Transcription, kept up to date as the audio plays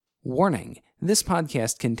Warning, this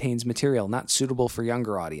podcast contains material not suitable for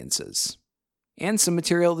younger audiences, and some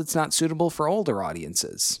material that's not suitable for older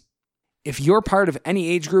audiences. If you're part of any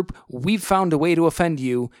age group, we've found a way to offend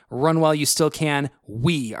you. Run while you still can.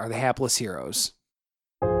 We are the Hapless Heroes.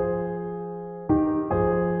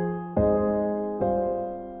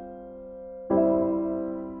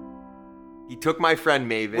 He took my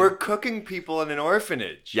friend Maven. We're cooking people in an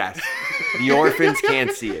orphanage. Yes. The orphans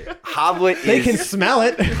can't see it. Hoblet They can smell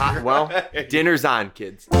it. Well, dinner's on,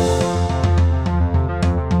 kids.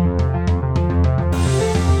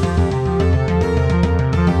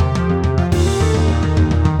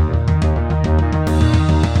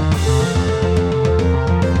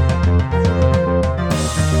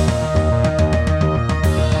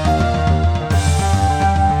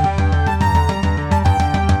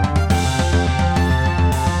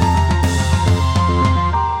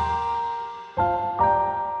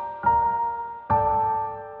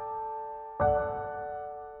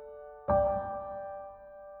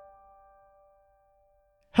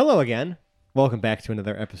 Hello again. Welcome back to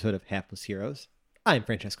another episode of Hapless Heroes. I'm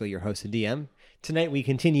Francesco, your host and DM. Tonight we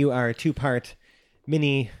continue our two-part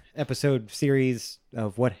mini episode series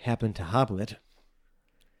of What Happened to Hoblet.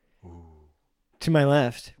 Ooh. To my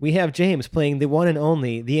left, we have James playing the one and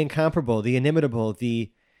only, the incomparable, the inimitable,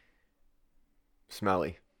 the...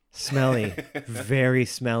 Smelly, very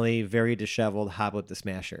smelly, very disheveled Hoblet the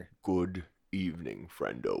Smasher. Good evening,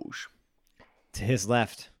 friendos. To his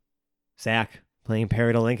left, Zach playing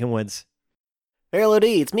Peridot Lincoln Woods. Hey, LOD,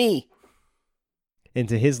 it's me. And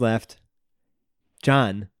to his left,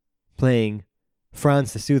 John playing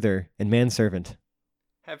Franz the Soother and Manservant.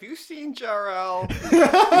 Have you seen Jarrell?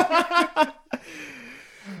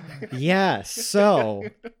 Yeah, so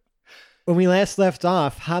when we last left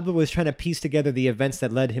off, Hoblet was trying to piece together the events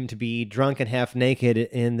that led him to be drunk and half naked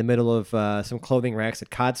in the middle of some clothing racks at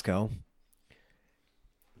Codsko.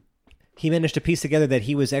 He managed to piece together that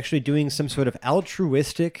he was actually doing some sort of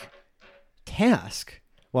altruistic task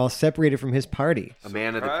while separated from his party. A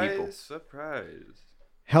man of the people. Surprise.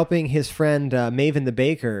 Helping his friend Maven the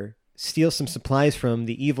Baker steal some supplies from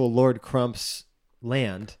the evil Lord Crump's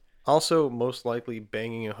land. Also, most likely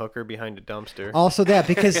banging a hooker behind a dumpster. Also that,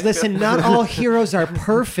 because listen, not all heroes are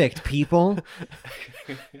perfect, people.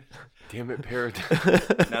 Damn it, Parrot.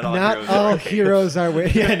 Not Not heroes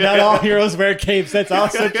wear capes. That's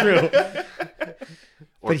also true.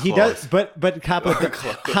 But he does. But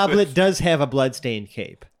Hoblet does have a bloodstained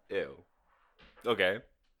cape. Ew. Okay.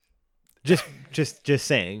 Just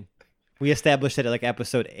saying. We established it at like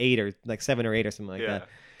episode 8 or like 7 or 8 or something like that.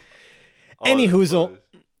 Anyhoozle,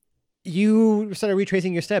 you started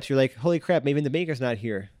retracing your steps. You're like, holy crap, maybe the baker's not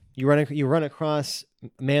here. You run across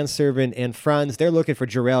Manservant and Franz. They're looking for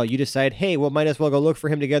Jarrell. You decide, hey, well, might as well go look for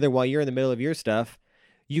him together while you're in the middle of your stuff.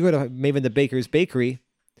 You go to Maven the Baker's bakery.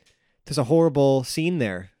 There's a horrible scene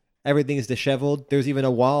there. Everything is disheveled. There's even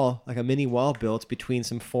a wall, like a mini wall built between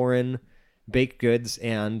some foreign baked goods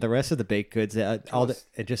and the rest of the baked goods.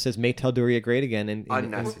 It just says, make Telduria great again. And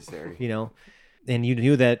unnecessary. And you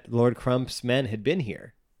knew that Lord Crump's men had been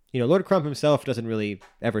here. Lord Crump himself doesn't really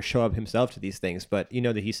ever show up himself to these things, but you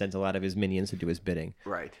know that he sends a lot of his minions to do his bidding.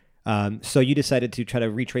 Right. So you decided to try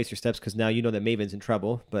to retrace your steps because now you know that Maven's in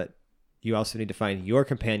trouble, but you also need to find your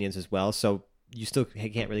companions as well, so you still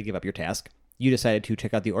can't really give up your task. You decided to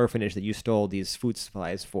check out the orphanage that you stole these food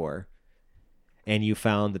supplies for, and you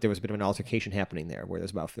found that there was a bit of an altercation happening there, where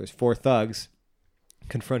there's 4 thugs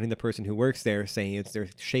confronting the person who works there, saying they're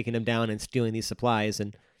shaking him down and stealing these supplies,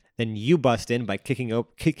 and then you bust in by kicking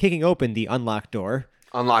open the unlocked door.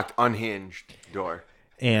 Unhinged door.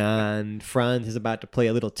 And Franz is about to play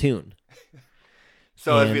a little tune.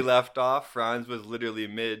 So as we left off, Franz was literally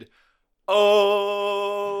mid,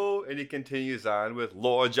 oh, and he continues on with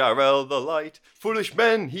Lord Jarrell the Light. Foolish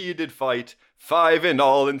men he did fight, 5 in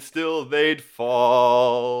all, and still they'd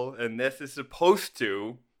fall. And this is supposed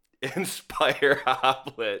to inspire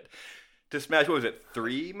Hoblet to smash, what was it,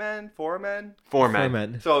 3 men? 4 men? 4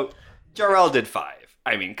 men. So Jarrell did 5.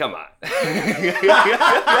 I mean, come on.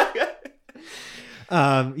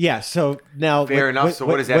 So now... Fair enough. So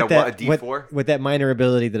what is that, a D4? What that minor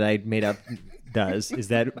ability that I made up does is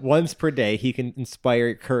that once per day, he can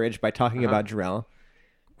inspire courage by talking about Jarrell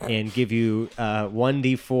and give you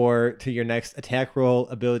 1d4 to your next attack roll,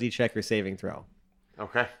 ability check, or saving throw.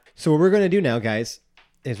 Okay. So what we're going to do now, guys,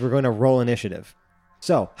 is we're going to roll initiative.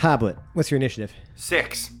 So, Hoblet, what's your initiative?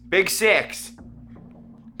 6. Big 6.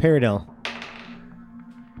 Peridot.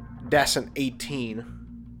 That's an 18.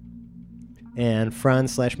 And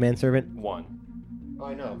Franz / Manservant? 1. Oh,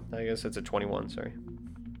 I know. I guess it's a 21, sorry.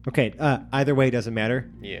 Okay, either way doesn't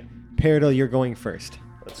matter. Yeah. Peridot, you're going first.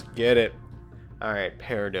 Let's get it. All right,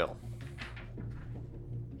 Paradil.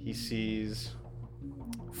 He sees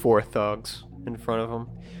 4 thugs in front of him.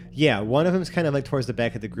 Yeah, one of them's kind of like towards the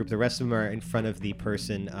back of the group. The rest of them are in front of the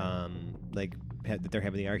person, that they're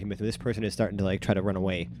having the argument with. This person is starting to like try to run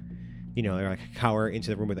away. You know, or like cower into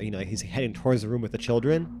the room with, like he's heading towards the room with the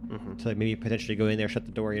children to like maybe potentially go in there, shut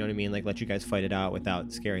the door. You know what I mean? Like let you guys fight it out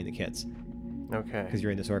without scaring the kids. Okay. Because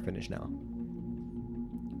you're in this orphanage now.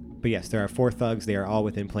 But yes, there are 4 thugs. They are all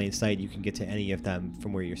within plain sight. You can get to any of them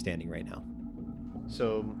from where you're standing right now.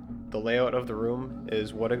 So the layout of the room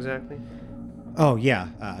is what exactly? Oh, yeah.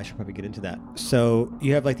 I should probably get into that. So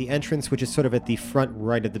you have like the entrance, which is sort of at the front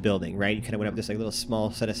right of the building, right? You kind of went up this like little small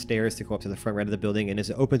set of stairs to go up to the front right of the building. And as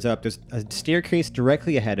it opens up, there's a staircase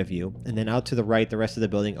directly ahead of you. And then out to the right, the rest of the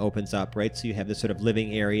building opens up, right? So you have this sort of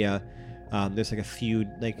living area. There's like a few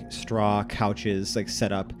like straw couches like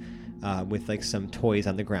set up with like some toys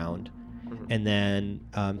on the ground. And then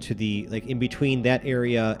to the like in between that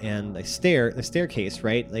area and the staircase,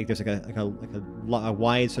 right? Like there's like a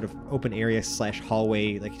wide sort of open area /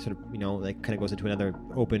 hallway, like sort of, you know, like kind of goes into another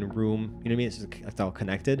open room. You know what I mean? It's all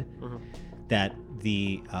connected. That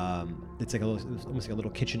the it's like almost like a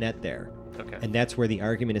little kitchenette there. Okay. And that's where the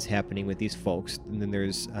argument is happening with these folks. And then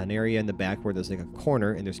there's an area in the back where there's like a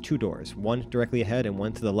corner and there's 2 doors, one directly ahead and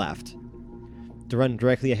one to the left. The one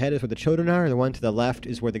directly ahead is where the children are, and the one to the left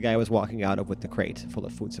is where the guy was walking out of with the crate full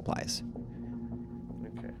of food supplies.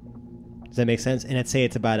 Okay. Does that make sense? And I'd say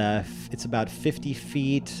it's about 50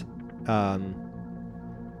 feet, like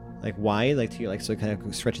wide, like to your like, so it kind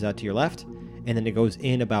of stretches out to your left, and then it goes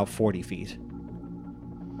in about 40 feet.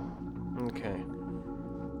 Okay.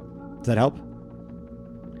 Does that help?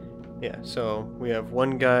 Yeah. So we have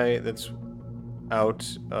one guy that's out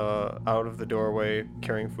of the doorway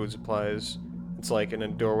carrying food supplies. It's like in a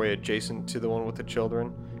doorway adjacent to the one with the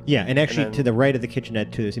children. Yeah, and actually to the right of the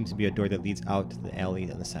kitchenette too, there seems to be a door that leads out to the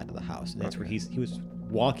alley on the side of the house, and that's where he was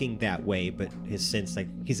walking that way, but has since like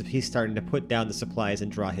he's starting to put down the supplies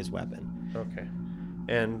and draw his weapon. Okay.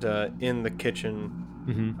 And in the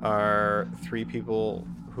kitchen are 3 people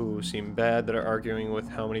who seem bad that are arguing with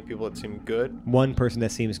how many people that seem good. One person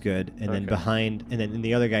that seems good, and then behind, and then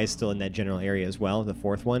the other guy's still in that general area as well, the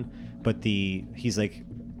 4th one, but he's like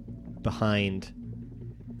behind,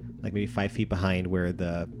 like maybe 5 feet behind where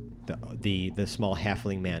the small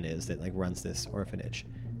halfling man is that like runs this orphanage.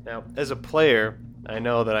 Now, as a player, I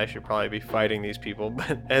know that I should probably be fighting these people,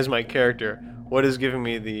 but as my character, what is giving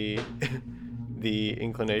me the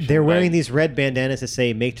inclination? They're wearing these red bandanas that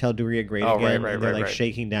say "Make Tal'Duria Great Again," right, and they're like right.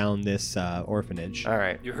 shaking down this orphanage. All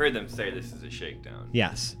right. You heard them say this is a shakedown.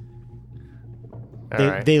 Yes. All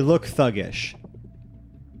right. They look thuggish.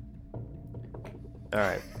 All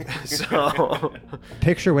right. So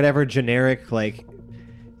picture whatever generic, like,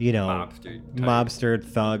 you know, mobster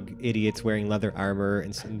thug idiots wearing leather armor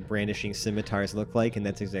and brandishing scimitars look like, and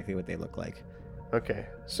that's exactly what they look like. Okay,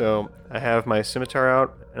 so I have my scimitar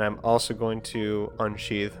out, and I'm also going to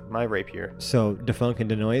unsheath my rapier. So defunk and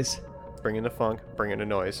denoise. Bring in the funk, bring in the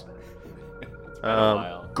noise.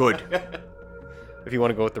 Good. If you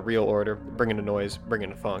want to go with the real order, bring in the noise, bring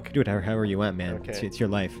in the funk. Do it however you want, man. Okay. It's your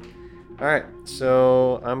life. All right,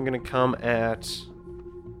 so I'm gonna come at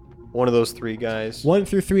one of those 3 guys. 1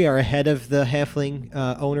 through 3 are ahead of the halfling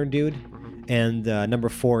owner dude, and number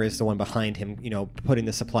 4 is the one behind him, you know, putting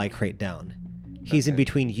the supply crate down. He's in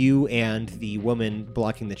between you and the woman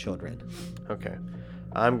blocking the children. Okay,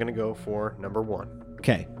 I'm gonna go for number 1.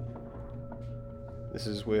 Okay. This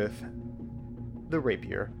is with the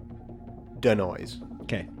rapier, denoise.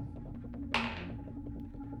 Okay.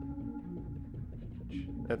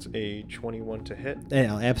 That's a 21 to hit.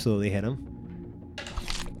 I'll absolutely hit him.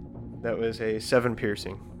 That was a 7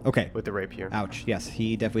 piercing. Okay. With the rapier. Ouch. Yes,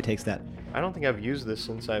 he definitely takes that. I don't think I've used this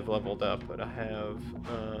since I've leveled up, but I have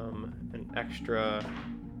an extra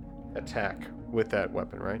attack with that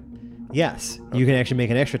weapon, right? Yes. Okay. You can actually make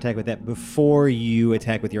an extra attack with that before you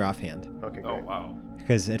attack with your offhand. Okay, great. Oh, wow.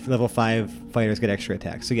 Because at level 5, fighters get extra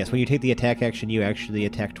attacks. So yes, when you take the attack action, you actually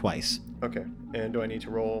attack twice. Okay. And do I need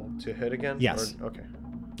to roll to hit again? Yes. Okay.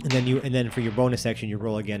 And then for your bonus action, you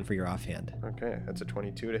roll again for your offhand. Okay, that's a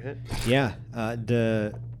 22 to hit. Yeah,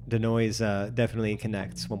 the noise definitely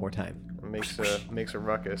connects one more time. Makes a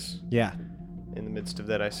ruckus. Yeah. In the midst of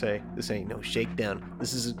that, I say, "This ain't no shakedown.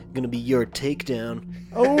 This is gonna be your takedown."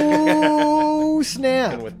 Oh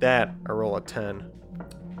snap! And with that, I roll a 10.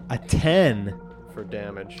 A 10 for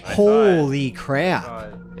damage. Holy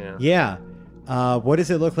crap! Yeah. Yeah. What does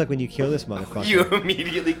it look like when you kill this motherfucker? You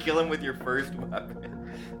immediately kill him with your first weapon.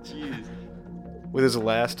 Jeez. With his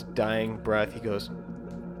last dying breath, he goes,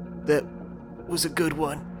 "That was a good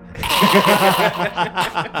one."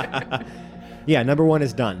 Yeah, number 1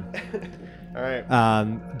 is done. All right.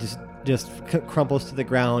 Just crumples to the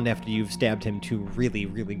ground after you've stabbed him 2 really,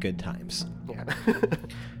 really good times. Yeah.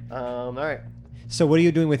 All right. So what are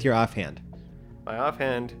you doing with your offhand? My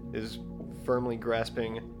offhand is firmly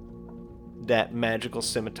grasping that magical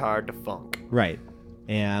scimitar defunct. Right.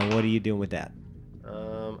 And what are you doing with that?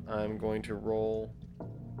 I'm going to roll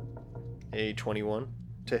a 21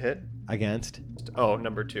 to hit. Against? Oh,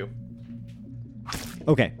 number 2.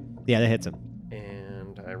 Okay. Yeah, that hits him.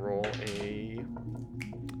 And I roll a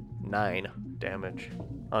 9 damage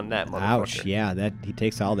on that motherfucker. Ouch! Yeah, that he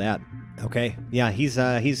takes all that. Okay. Yeah, he's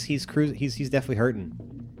definitely hurting.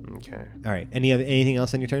 Okay. All right. Anything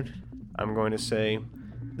else on your turn? I'm going to say,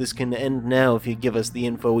 this can end now if you give us the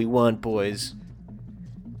info we want, boys.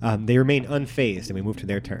 They remain unfazed, and we move to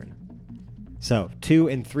their turn. So 2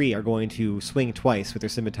 and 3 are going to swing twice with their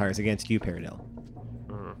scimitars against you, Paradil.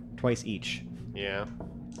 Twice each. Yeah.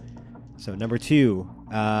 So number 2,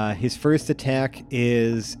 his first attack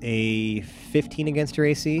is a 15 against your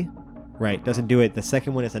AC. Right, doesn't do it. The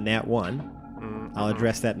second one is a nat 1. Mm-hmm. I'll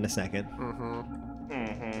address that in a second. Mm-hmm.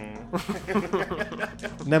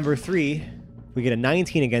 Number 3, we get a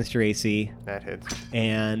 19 against your AC. That hits.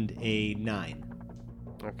 And a 9.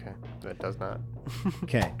 Okay, that does not.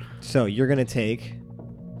 Okay, so you're going to take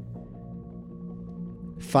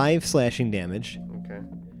 5 slashing damage. Okay.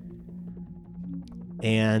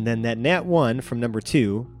 And then that nat 1 from number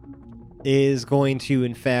 2 is going to,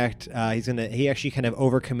 in fact, he actually kind of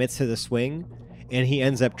overcommits to the swing, and he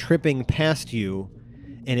ends up tripping past you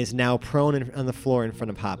and is now prone on the floor in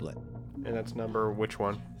front of Hoblet. And that's number which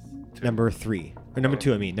one? 2. Number 3. Or number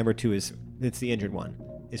 2, I mean. Number 2 it's the injured one.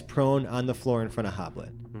 Is prone on the floor in front of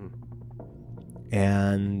Hoblet.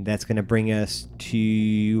 And that's going to bring us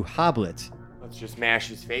to Hoblet. Let's just mash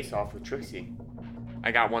his face off with Trixie.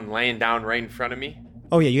 I got one laying down right in front of me.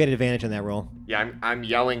 Oh, yeah, you had an advantage on that roll. Yeah, I'm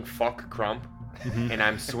yelling fuck Crump, and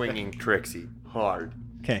I'm swinging Trixie hard.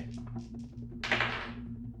 Okay.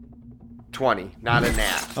 20, not a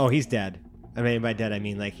nat. Oh, he's dead. I mean, by dead, I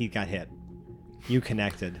mean, like, he got hit. You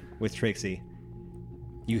connected with Trixie.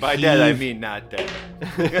 You By dead, I mean not dead.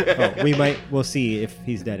 Oh, we'll see if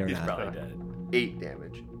he's dead or He's not. probably dead. 8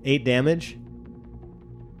 damage. 8 damage?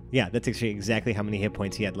 Yeah, that's actually exactly how many hit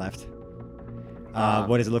points he had left.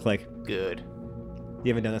 What does it look like? Good. You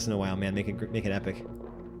haven't done this in a while, man. Make it epic.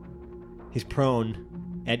 He's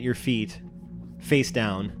prone at your feet, face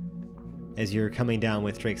down, as you're coming down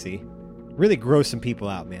with Trixie. Really gross some people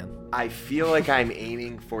out, man. I feel like I'm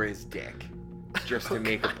aiming for his dick, just to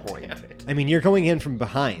make a point. I mean, you're going in from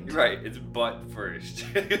behind. Right, it's butt first.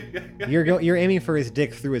 You're aiming for his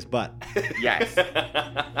dick through his butt. Yes.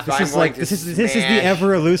 This is the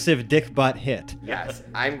ever elusive dick butt hit. Yes,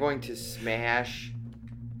 I'm going to smash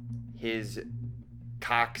his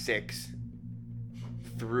coccyx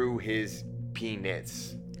through his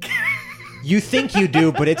penis. You think you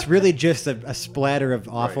do, but it's really just a splatter of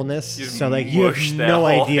awfulness. Right. So like you have no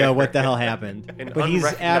idea what the hell happened. An But he's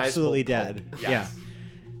unrecognizable absolutely dead. Yes. Yeah.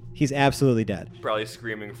 He's absolutely dead. Probably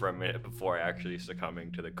screaming for a minute before actually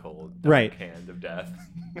succumbing to the cold Right. hand of death.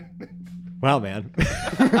 Wow, man.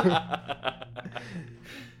 That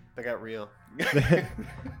got real.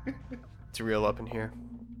 It's real up in here.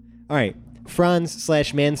 All right. Franz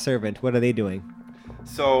 / manservant, what are they doing?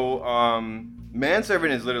 So,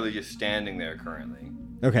 Manservant is literally just standing there currently.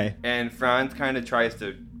 Okay. And Franz kind of tries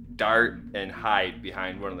to dart and hide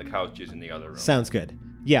behind one of the couches in the other room. Sounds good.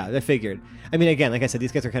 Yeah, I figured. I mean, again, like I said,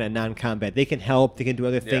 these guys are kind of non-combat. They can help, they can do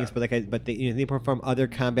other things, Yeah. but they perform other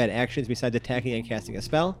combat actions besides attacking and casting a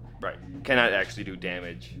spell. Right. Cannot actually do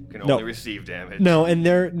damage. Can No. only receive damage. No, and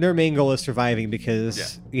their main goal is surviving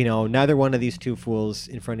because neither one of these two fools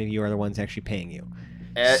in front of you are the ones actually paying you.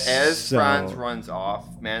 As Franz runs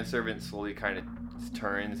off, Manservant slowly kind of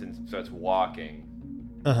turns and starts walking,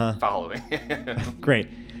 following him. Great.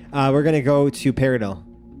 We're gonna go to Paradil.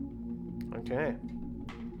 Okay.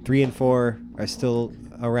 3 and 4 are still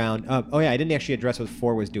around. Oh yeah, I didn't actually address what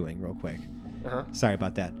 4 was doing real quick. Sorry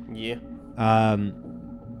about that. Yeah.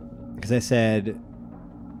 Because I said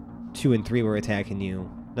 2 and 3 were attacking you.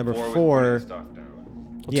 Number 4.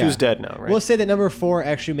 Well, Two's dead now, right? We'll say that number 4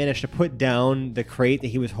 actually managed to put down the crate that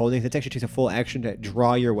he was holding. That actually takes a full action to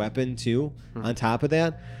draw your weapon too. On top of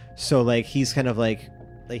that, so like he's kind of like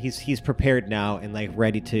he's prepared now and like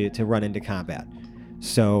ready to run into combat.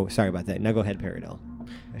 So sorry about that. Now go ahead, Paradil.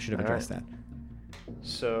 I should have addressed that.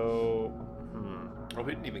 So, Oh,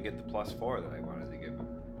 we didn't even get the +4 that I wanted to give him.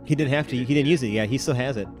 He didn't have to. He didn't use it. Yeah, he still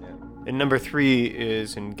has it. and number 3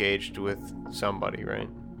 is engaged with somebody, right?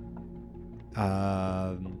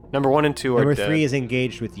 Number 1 and 2 are Number dead. 3 is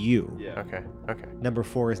engaged with you. Yeah. Okay. Number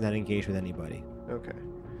 4 is not engaged with anybody. Okay.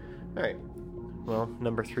 All right. Well,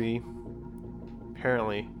 number 3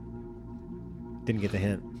 apparently Didn't get the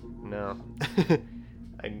hint. no.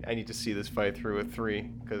 I need to see this fight through with 3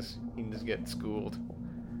 because he just getting schooled.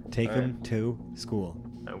 Take All him to school.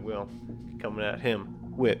 I will. Coming at him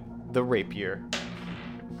with the rapier.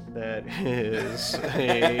 That is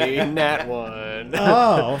a nat 1.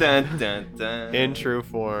 Oh, Dun, dun, dun. In true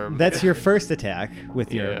form. that's your first attack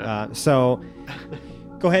with your. Yeah. So,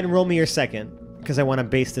 go ahead and roll me your second, because I want to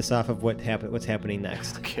base this off of what's happening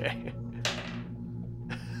next. Okay.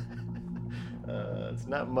 It's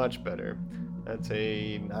not much better. That's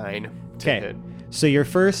a 9 to Okay. hit. So your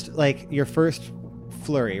first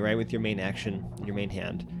flurry, right, with your main action, your main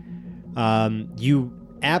hand, you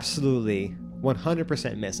absolutely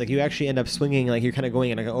 100% miss. Like you actually end up swinging, like you're kind of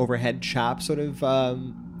going in like an overhead chop sort of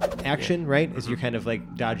action, right? As you're kind of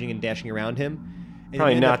like dodging and dashing around him. And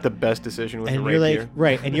Probably you end not up- the best decision with the And you're rapier. like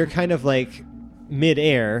right, and you're kind of like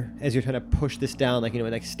mid-air as you're trying to push this down, like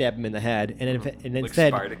like stab him in the head, and Like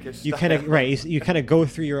instead Spartacus you style. kind of right, you kind of go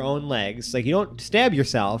through your own legs, like you don't stab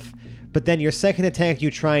yourself, but then your second attack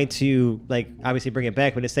you try to like obviously bring it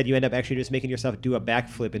back, but instead you end up actually just making yourself do a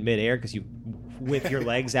backflip in mid-air because you whip your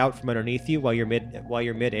legs out from underneath you while you're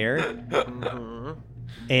mid-air, Mhm.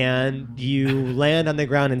 and you land on the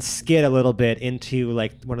ground and skid a little bit into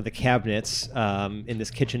like one of the cabinets in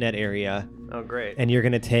this kitchenette area. Oh, great. And you're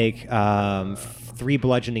gonna take 3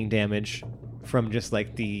 bludgeoning damage from just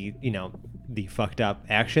like the the fucked up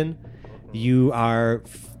action. You are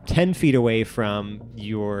 10 feet away from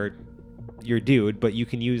your dude, but you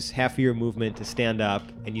can use half of your movement to stand up,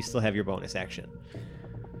 and you still have your bonus action.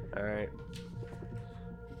 All right.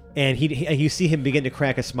 And you see him begin to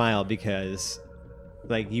crack a smile because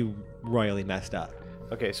like you royally messed up.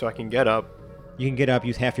 Okay, so I can get up You can get up,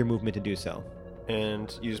 use half your movement to do so.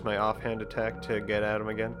 and use my offhand attack to get at him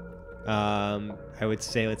again. I would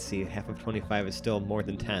say, let's see, half of 25 is still more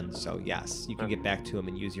than 10, so yes, you can get back to him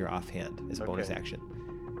and use your offhand as a bonus Okay. action.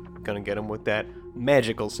 Gonna get him with that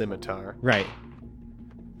magical scimitar. Right.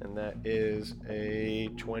 And that is a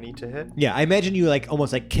 20 to hit. Yeah, I imagine you like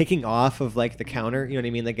almost like kicking off of like the counter, you know what I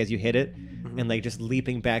mean? Like as you hit it, and like just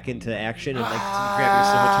leaping back into action and like grab your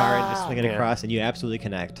scimitar and just swing it Yeah. across, and you absolutely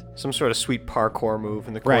connect. Some sort of sweet parkour move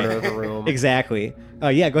in the corner Right. of the room. Exactly.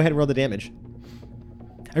 Yeah, go ahead and roll the damage.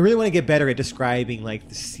 I really want to get better at describing like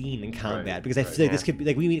the scene in combat Right, because I right. feel like this could be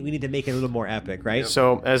like we need to make it a little more epic, right?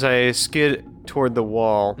 So as I skid toward the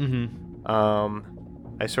wall, Mm-hmm.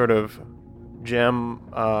 I sort of jam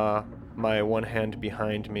my one hand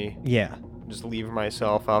behind me, Yeah. just lever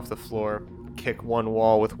myself off the floor, kick one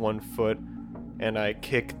wall with one foot, and I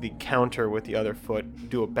kick the counter with the other foot,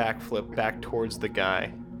 do a backflip back towards the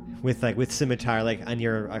guy. With scimitar like on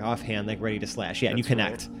your like, offhand, like ready to slash. Yeah, and you That's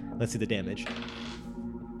connect. Let's see the damage.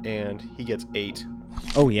 And he gets 8.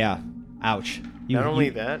 Oh yeah. Ouch. Not only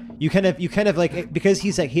that, You kind of like because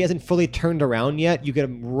he's like he hasn't fully turned around yet. You get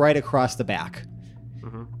him right across the back,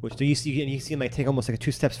 which so you see him like take almost like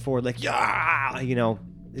 2 steps forward, like yeah,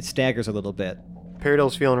 it staggers a little bit.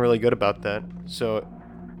 Peridot's feeling really good about that. So,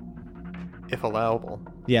 if allowable,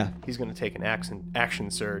 Yeah, he's going to take an action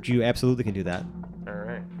surge. you absolutely can do that, All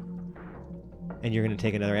right. and you're gonna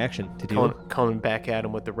take another action to do. Coming back at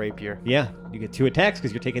him with the rapier. Yeah, you get 2 attacks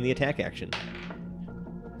because you're taking the attack action.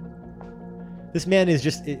 This man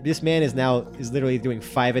is literally doing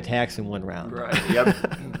 5 attacks in 1 round. Right. Yep.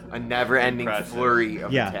 A never-ending Impressive. flurry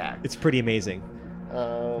of Yeah, attacks. it's pretty amazing.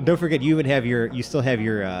 Don't forget, you still have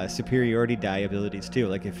your superiority die abilities too.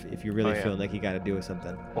 Like if you're really Oh, yeah. feeling like you got to do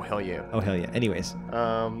something. Oh, hell yeah. Oh hell yeah. Anyways,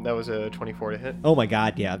 That was a 24 to hit. oh my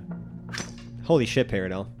god, yeah. Holy shit,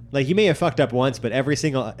 Peridot. Like you may have fucked up once, but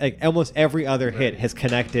almost every other hit has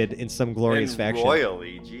connected in some glorious And fashion.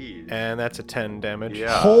 royally, jeez. And that's a 10 damage.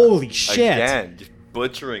 Yeah. Holy shit. Again, just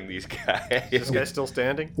butchering these guys. This guy's still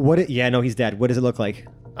standing? Yeah, no, he's dead. What does it look like?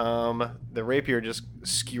 The rapier just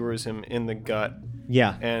skewers him in the gut,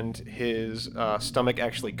 Yeah. and his stomach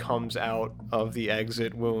actually comes out of the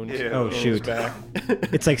exit wound. Ew. Oh, in his shoot. back.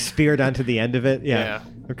 It's like speared onto the end of it. Yeah.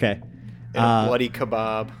 Yeah. Okay. And a bloody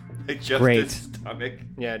kebab. Just Great. his stomach.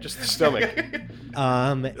 Yeah, just the stomach.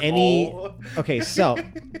 Any Oh. Okay, so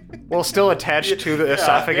Well, still attached to the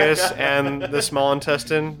esophagus and the small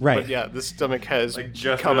intestine. Right. But yeah, the stomach has Like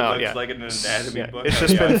just come what it out. looks Yeah. like in an anatomy Yeah, book. it's on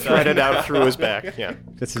just the been outside. threaded out through his back. Yeah.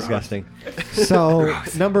 that's disgusting. So,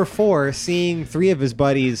 number 4, seeing 3 of his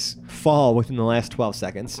buddies fall within the last 12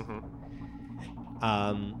 seconds,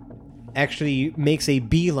 actually makes a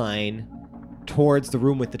beeline towards the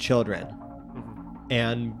room with the children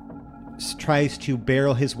and tries to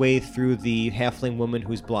barrel his way through the halfling woman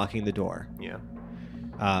who's blocking the door. Yeah.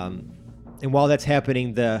 And while that's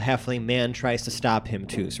happening, the halfling man tries to stop him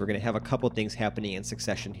too. So we're going to have a couple things happening in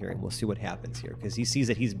succession here, and we'll see what happens here. Because he sees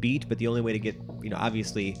that he's beat, but the only way to get,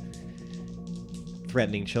 obviously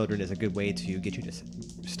threatening children is a good way to get you to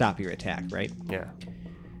stop your attack, right? Yeah.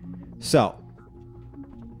 So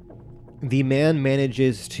the man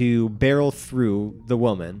manages to barrel through the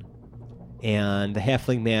woman, and the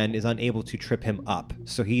halfling man is unable to trip him up.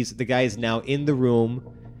 So the guy is now in the room,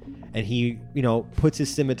 and he, puts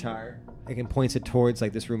his scimitar and points it towards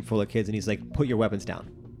like this room full of kids, and he's like, "Put your weapons down."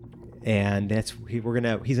 And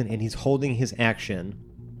he's holding his action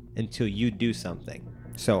until you do something.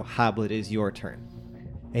 So Hoblet, is your turn.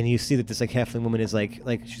 And you see that this like halfling woman is like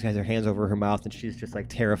she has her hands over her mouth, and she's just like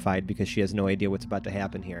terrified because she has no idea what's about to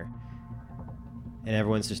happen here. And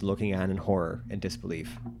everyone's just looking on in horror and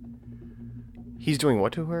disbelief. He's doing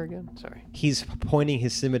what to her again? Sorry. He's pointing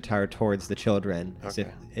his scimitar towards the children as if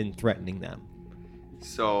and threatening them.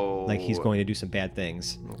 So Like he's going to do some bad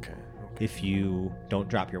things Okay. if you don't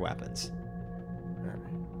drop your weapons.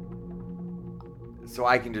 So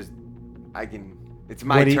it's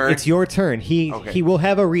my turn. It's your turn. He will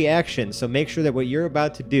have a reaction, so make sure that what you're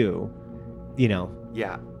about to do,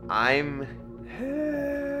 Yeah, I'm.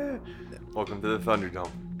 Welcome to the Thunderdome.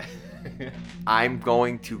 I'm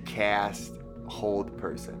going to cast Hold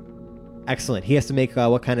Person. Excellent. He has to make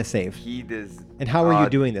what kind of save? He does. And how are you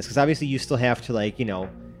doing this? Because obviously you still have to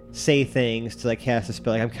say things to cast a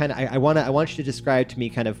spell. I want you to describe to me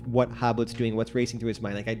kind of what Hoblet's doing, what's racing through his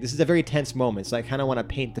mind. This is a very tense moment, so I kind of want to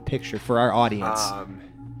paint the picture for our audience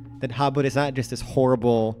that Hoblet is not just this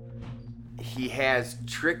horrible. He has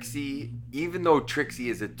Trixie. Even though Trixie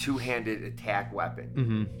is a two-handed attack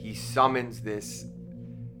weapon, he summons this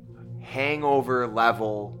hangover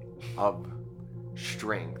level of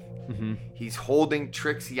strength. He's holding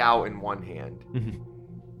Trixie out in one hand,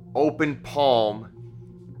 open palm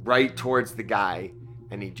right towards the guy,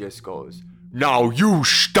 and he just goes, "Now you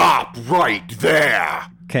stop right there."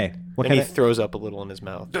 Okay. And he throws up a little in his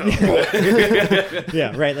mouth.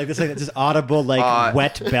 Yeah, right. Like this audible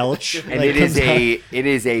wet belch. And it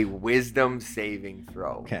is a wisdom saving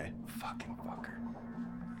throw. Okay. Fucking fucker.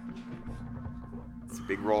 It's a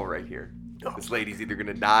big roll right here. This lady's either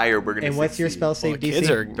gonna die or we're gonna. And what's your succeed. spell save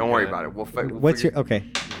DC? Don't worry about it. We'll fight. Okay.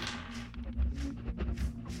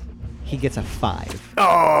 He gets a 5.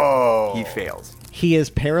 Oh! He fails. He is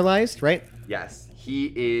paralyzed, right? Yes,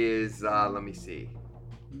 he is. Let me see.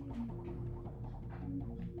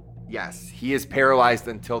 Yes, he is paralyzed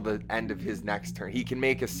until the end of his next turn. He can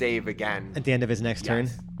make a save again at the end of his next turn.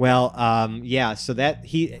 Yes. Well, yeah. So that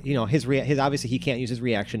his obviously he can't use his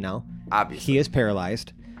reaction now. Obviously, he is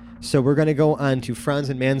paralyzed. So we're gonna go on to Franz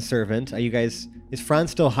and Manservant. Is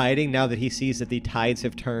Franz still hiding now that he sees that the tides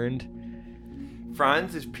have turned?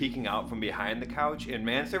 Franz is peeking out from behind the couch, and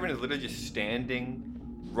Manservant is literally just standing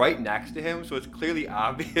right next to him, so it's clearly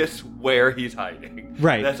obvious where he's hiding.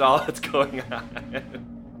 Right. That's all that's going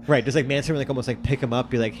on. Right. Does Manservant almost pick him up,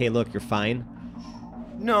 be like, "Hey, look, you're fine."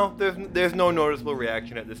 No, there's no noticeable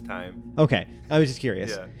reaction at this time. Okay, I was just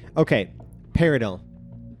curious. Yeah. Okay, Paradil.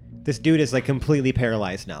 This dude is completely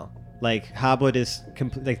paralyzed now. Hoblet is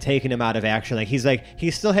taking him out of action.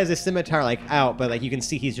 He still has his scimitar out, but you can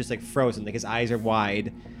see he's just frozen. His eyes are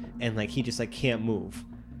wide, and he just can't move.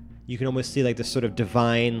 You can almost see this sort of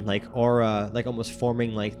divine aura, almost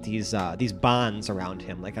forming these bonds around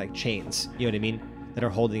him, like chains. You know what I mean? That are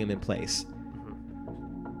holding him in place.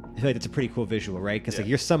 I feel that's a pretty cool visual, right? Because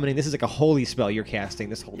you're summoning. This is a holy spell you're casting.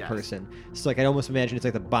 This whole person. So I almost imagine it's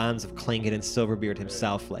the bonds of Clanket and Silverbeard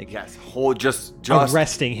himself, yes, hold just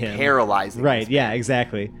arresting him, paralyzing. Right? Yeah,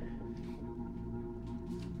 exactly.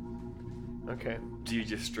 Okay. Do you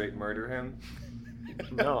just straight murder him?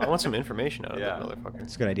 No, I want some information out of Yeah. that motherfucker.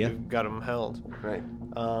 That's a good idea. We've got him held. Right.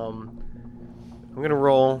 I'm gonna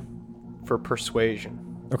roll for persuasion.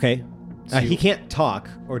 Okay. He can't talk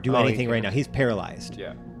or do anything right now. He's paralyzed.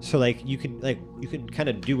 Yeah. So you can kind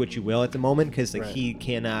of do what you will at the moment because Right. he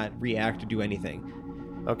cannot react or do anything.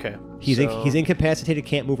 Okay. He's incapacitated,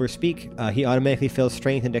 can't move or speak. He automatically fails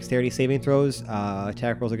strength and dexterity saving throws.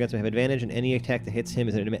 Attack rolls against him have advantage, and any attack that hits him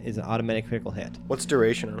is an automatic critical hit. What's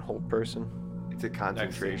duration on Hold Person? It's a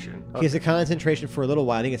concentration. He has a concentration for a little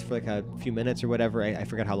while. I think it's for a few minutes or whatever. I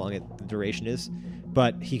forgot how long the duration is.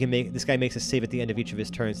 But this guy makes a save at the end of each of his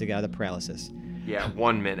turns to get out of the paralysis. Yeah,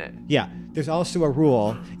 1 minute. Yeah. There's also a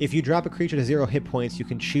rule. If you drop a creature to 0 hit points, you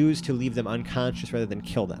can choose to leave them unconscious rather than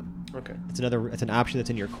kill them. Okay. It's an option that's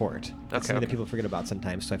in your court. That's something Okay. that people forget about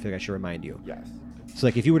sometimes, so I feel like I should remind you. Yes. So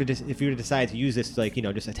like if you were to decide to use this to like,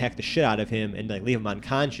 just attack the shit out of him and like leave him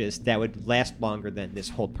unconscious, that would last longer than this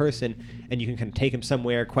whole person, and you can kind of take him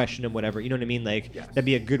somewhere, question him, whatever. You know what I mean? Like that'd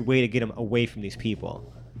be a good way to get him away from these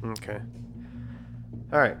people. Okay.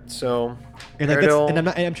 All right. So, And like Herodel- and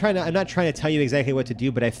I'm not trying to tell you exactly what to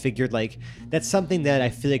do, but I figured like that's something that I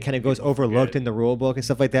feel like kind of goes overlooked in the rule book and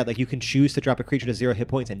stuff like that. Like you can choose to drop a creature to 0 hit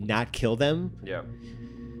points and not kill them. Yeah.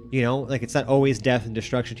 Like it's not always death and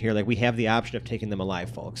destruction here. Like we have the option of taking them alive,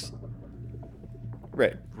 folks.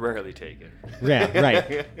 right. Rarely taken. Yeah,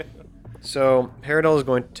 right. So Herodel is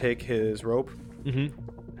going to take his rope,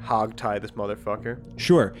 Mm-hmm. hog tie this motherfucker.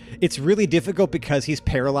 Sure. It's really difficult because he's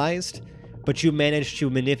paralyzed, but you manage to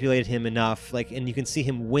manipulate him enough, like, and you can see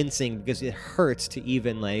him wincing because it hurts to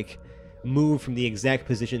even like move from the exact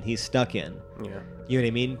position he's stuck in. Yeah. You know what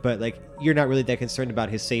I mean? But like, you're not really that concerned about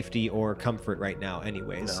his safety or comfort right now,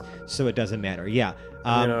 anyways. No. So it doesn't matter. Yeah.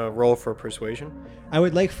 I'm gonna roll for persuasion. I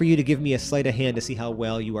would like for you to give me a sleight of hand to see how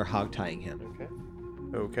well you are hog tying him.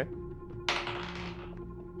 Okay.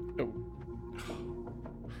 Oh.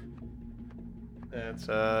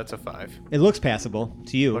 That's a 5. It looks passable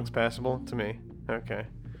to you. Looks passable to me. Okay.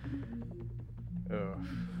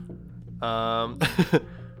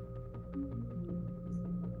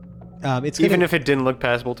 It's Even gonna, if it didn't look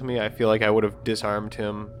passable to me, I feel like I would have disarmed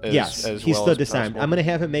him as, yes, as he's well still as disarmed. possible. I'm gonna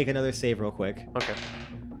have him make another save real quick. Okay.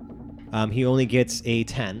 He only gets a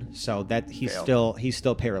 10, so that he's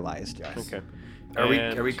still paralyzed. Yes. Okay. Are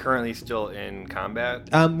And- we currently still in combat?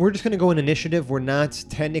 We're just gonna go in initiative. We're not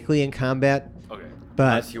technically in combat, Okay. but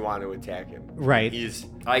Unless you want to attack him. right.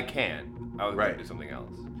 I can. I was Right. going to do something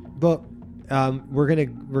else. But we're gonna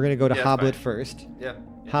go to Yeah, Hoblet fine. first. Yeah.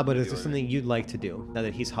 Hoblet, is Do there it. something you'd like to do now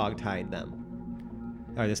that he's hog-tied them?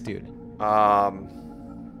 Or this dude?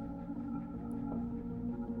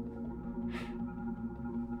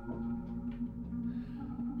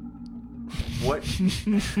 What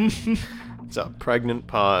It's a pregnant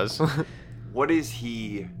pause. what is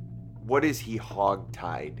he hog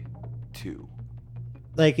tied to?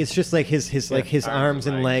 Like it's just like his arms arms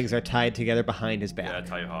and and legs. legs are tied together behind his Yeah, back. that's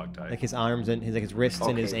how you hog tie. Like his arms and his wrists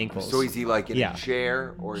and his Okay, ankles. So is he like in Yeah. a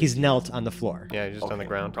chair or He's is knelt on the floor. Yeah, just on the Okay.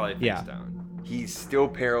 ground. Probably face Yeah. down. he's still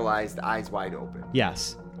paralyzed, eyes wide open?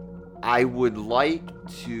 Yes. I would like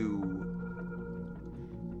to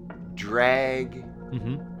drag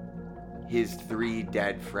Mm-hmm. his 3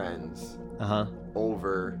 dead friends Uh-huh.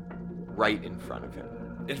 over right in front of him.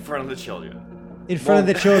 In front of the children. In front of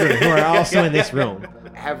the children who are also in this room.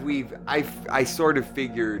 Have we? I sort of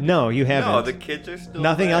figured. No, you haven't. No, the kids are still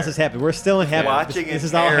Nothing there. else has happened. We're still in heaven. Watching this in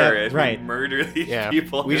is all terror happening. as Right. we murder these Yeah,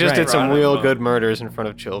 people. we just in did some front of real them. good murders in front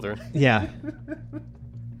of children. Yeah.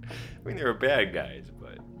 I mean, they were bad guys,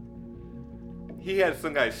 but he had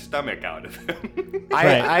some guy's stomach out of him.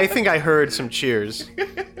 Right. I think I heard some cheers.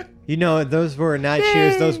 Those were not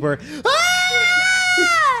cheers. Those were.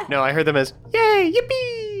 No, I heard them as "Yay,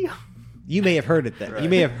 yippee!" You may have heard it that. You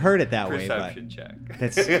may have heard it that way, but Perception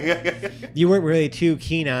check. you weren't really too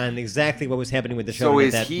keen on exactly what was happening with the So children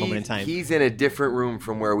is at that he? moment in time. He's in a different room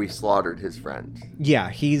from where we slaughtered his friends. Yeah,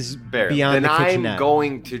 he's Barely. beyond Then the I'm kitchenette.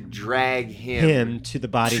 going to drag him to the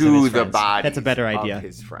bodies to of his the friends. bodies. That's a better of idea.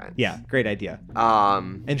 his friends. Yeah, great idea.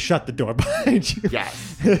 Um. And shut the door behind you.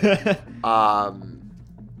 Yes.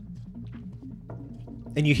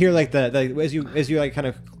 And you hear like the as you like kind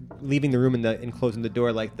of leaving the room and closing the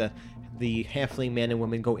door, like the halfling man and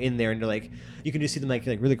woman go in there and they're like, you can just see them like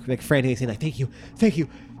really like frantically saying like, thank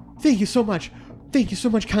you so much,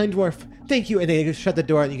 kind dwarf, thank you, and they just shut the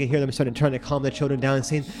door and you can hear them starting trying to calm the children down and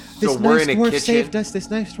saying, this So we're nice in a dwarf kitchen? saved us,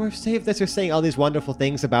 this nice dwarf saved us. They're saying all these wonderful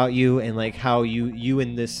things about you and like how you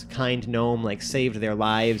and this kind gnome like saved their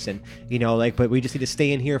lives and like, but we just need to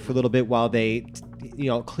stay in here for a little bit while they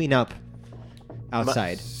clean up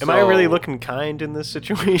outside. Am I really So- looking kind in this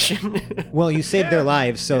situation? Well, you saved their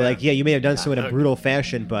lives, so like, yeah, you may have done so in a brutal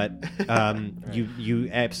fashion, but you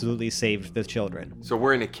absolutely saved the children. So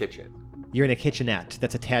we're in a kitchen. You're in a kitchenette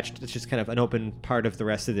that's attached. It's just kind of an open part of the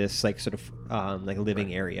rest of this, like sort of like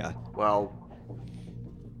living area. Well,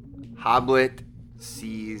 Hoblet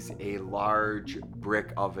sees a large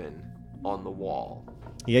brick oven on the wall.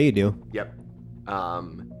 Yeah, you do. Yep.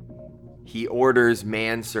 He orders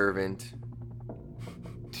manservant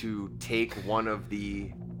to take one of the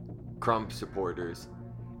Crump supporters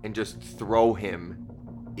and just throw him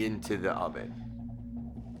into the oven.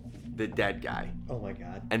 The dead guy. Oh my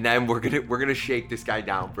god. And then we're gonna shake this guy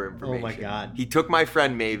down for information. Oh my God. He took my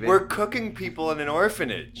friend Maven. We're cooking people in an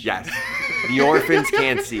orphanage. Yes. The orphans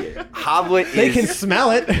can't see it. Hoblet They is can smell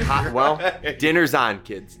it. well, dinner's on,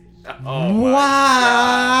 kids. Oh my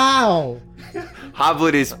Wow.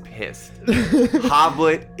 Hoblet is pissed.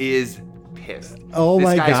 Hoblet is pissed. Oh this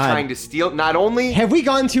my guy's God. trying to steal. Not only Have we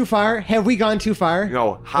gone too far? Have we gone too far?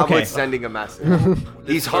 no, Hoblet's Okay. sending a message. He's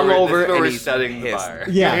This is where hungover this is where and we're he's setting the pissed. bar.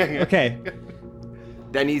 Yeah. Okay.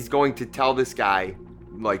 Then he's going to tell this guy,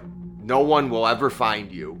 like, no one will ever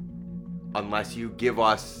find you unless you give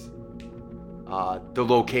us the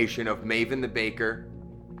location of Maven the Baker,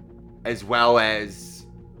 as well as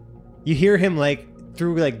You hear him like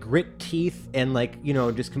through like grit teeth and like, you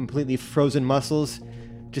know, just completely frozen muscles,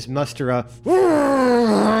 just muster a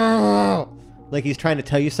like he's trying to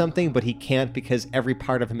tell you something, but he can't because every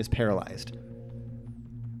part of him is paralyzed.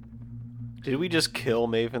 Did we just kill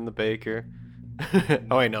Maven the Baker?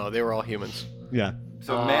 Oh, I know. They were all humans. Yeah.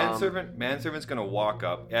 So manservant's gonna walk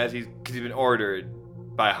up because he's been ordered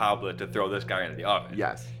by Hoblet to throw this guy into the oven.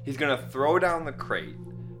 yes. He's gonna throw down the crate,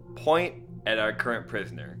 point at our current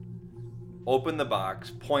prisoner, open the box,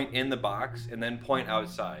 point in the box, and then point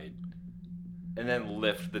outside, and then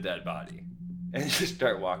lift the dead body, and just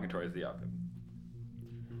start walking towards the oven.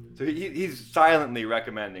 So he's silently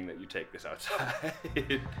recommending that you take this outside.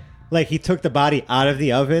 Like he took the body out of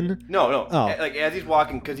the oven? No. Oh. Like as he's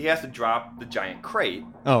walking, because he has to drop the giant crate,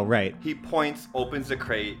 Oh, right. he points, opens the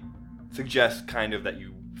crate, suggests kind of that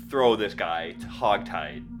you throw this guy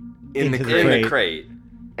hogtied In the Into the crate. in the crate.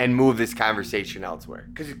 And move this conversation elsewhere.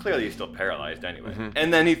 Because he's clearly still paralyzed anyway. Mhm.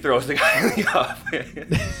 And then he throws the guy in the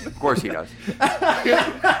oven. Of course he does.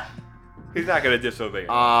 He's not going to disobey him.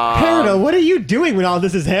 Perna, what are you doing when all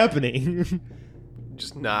this is happening?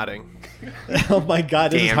 Just nodding. Oh my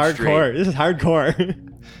god, this is Damn hardcore. straight. This is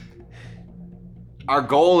hardcore. Our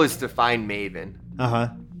goal is to find Maven. Uh-huh.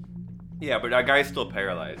 Yeah, but our guy's still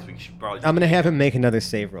paralyzed. We should probably... I'm gonna have him make another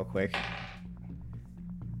save real quick.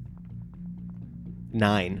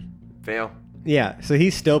 9. Fail. Yeah, so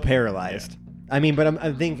he's still paralyzed. I mean, but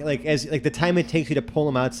I think like as like the time it takes you to pull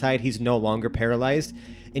him outside, he's no longer paralyzed,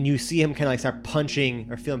 and you see him kind of like start punching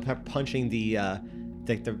or feel him start punching the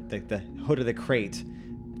hood of the crate.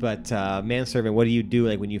 But manservant, what do you do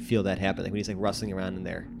like when you feel that happen? Like when he's like rustling around in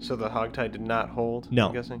there? So the hogtie did not hold? No.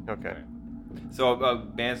 I'm guessing? Okay. So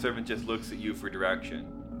manservant just looks at you for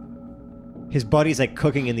direction. His buddy's like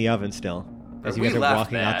cooking in the oven still as you We guys are left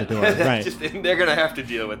walking out the that. door. Right. Just, they're going to have to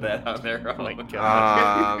deal with that on their own. Oh my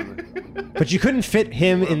god. But you couldn't fit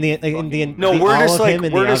him in the No, the, we're all just of like him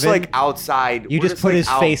in we're the just oven. like outside. You We're just put like his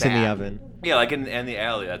out face in the back. oven. Yeah, like in the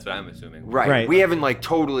alley. That's what I'm assuming. Right. Right. We haven't like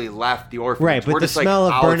totally left the orphanage. Right, but we're the just, like, smell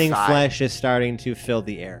of burning outside. flesh is starting to fill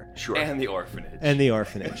the air. Sure. And the orphanage. And the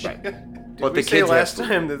orphanage. But we the say kids last have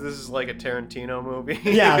time that this is like a Tarantino movie?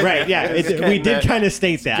 Yeah, right, yeah. It's we getting did that- kind of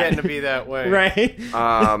state that. Getting to be that way. Right?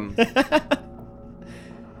 Um,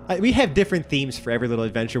 We have different themes for every little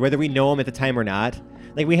adventure, whether we know them at the time or not.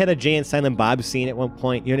 Like, we had a Jay and Silent Bob scene at one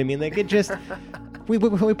point, you know what I mean? Like, it just... we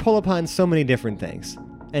pull upon so many different things.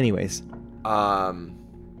 Anyways,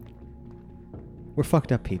 we're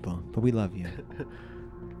fucked up people, but we love you.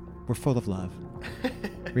 We're full of love.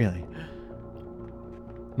 Really.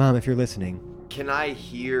 Mom, if you're listening. can I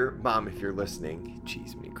hear, Mom, if you're listening?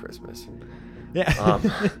 Jeez, me Christmas. Yeah.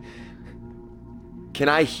 Can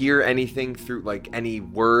I hear anything through like any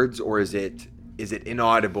words, or is it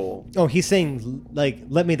inaudible? Oh, he's saying, like,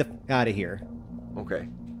 let me the out of here. Okay.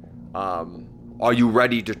 Are you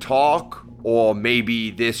ready to talk, or maybe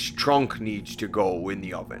this trunk needs to go in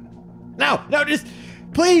the oven? No, just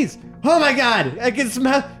please. Oh my God! I can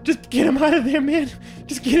smell. Just get him out of there, man.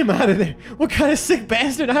 Just get him out of there. What kind of sick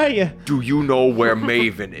bastard are you? Do you know where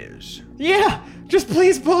Maven is? Yeah, just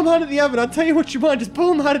please pull him out of the oven. I'll tell you what you want. Just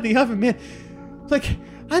pull him out of the oven, man. Like,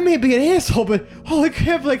 I may be an asshole, but holy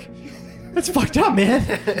crap, like, that's fucked up, man.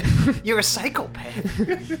 You're a psychopath.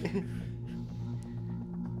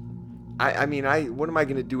 I mean, what am I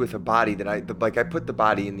gonna do with a body that I put the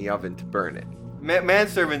body in the oven to burn it?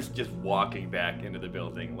 Manservant's just walking back into the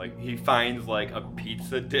building. Like, he finds, like, a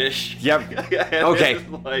pizza dish. Yep. And Okay. it's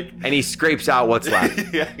like... And he scrapes out what's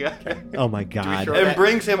left. yeah. Oh my God. throw And that-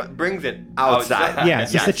 brings it outside. Yeah,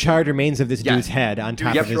 it's just the Yes. charred remains of this Yes. dude's head on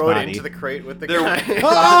top you of his Throw it body. into the crate with the There- guy.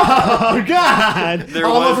 Oh God! There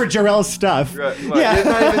All was- over Jarrell's stuff. Right, well, Yeah. it's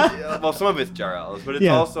not even, well, some of it's Jarrell's, but it's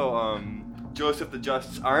Yeah. also Joseph the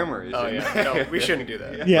Just's armor. Is Oh in yeah. there. No, we shouldn't do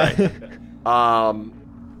that. Yeah.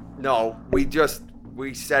 No,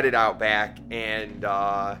 we set it out back, and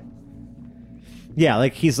Yeah,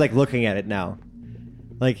 like he's like looking at it now.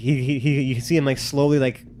 Like he you can see him like slowly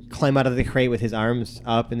like climb out of the crate with his arms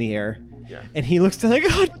up in the air. Yeah. And he looks to like,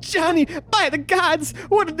 oh Johnny, by the gods,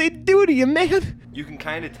 what did they do to you, man? You can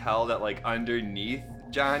kind of tell that, like, underneath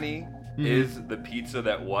Johnny, is the pizza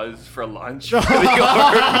that was for lunch. Oh. For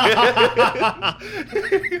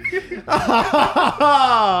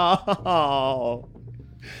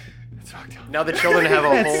It's fucked up. Now the children have a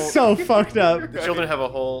whole. That's so fucked up. The children have a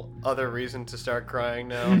whole other reason to start crying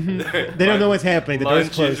now. They don't know what's happening. The door's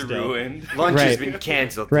Lunch closed is still. ruined. Lunch has Right. been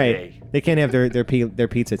canceled Right. today. They can't have their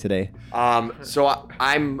pizza today. So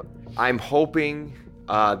I'm hoping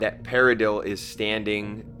that Paradil is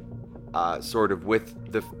standing sort of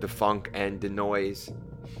with the Funk and the Noise.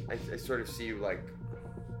 I sort of see you like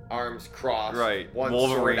arms crossed, Right. one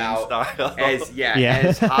Wolverine sword out, style. as Yeah.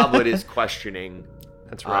 as Hoblet is questioning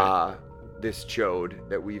That's right. this chode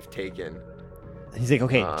that we've taken. He's like,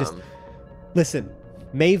 okay, just Um, listen,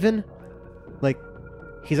 Maven, like,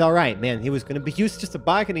 he's all right, man. He was gonna be used just a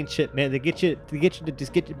bargaining chip, man, to get you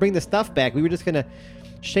to bring the stuff back. We were just gonna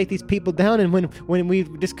shake these people down, and when we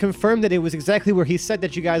just confirmed that it was exactly where he said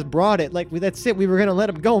that you guys brought it, like, that's it. We were gonna let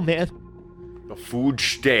him go, man. The food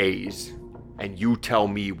stays, and you tell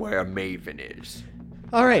me where Maven is.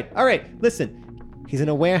 All right. Listen, he's in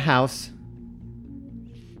a warehouse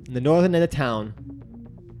in the northern end of town.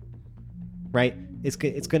 Right? It's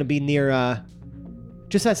gonna be near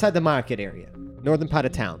just outside the market area, northern part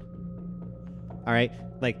of town. All right,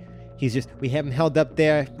 like we have him held up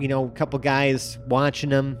there. You know, a couple guys watching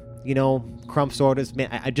him. You know, Crump's orders, man.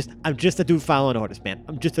 I'm just a dude following orders, man.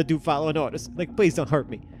 I'm just a dude following orders. Like, please don't hurt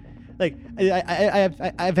me. Like,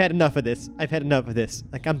 I've had enough of this. I've had enough of this.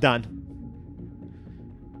 Like, I'm done.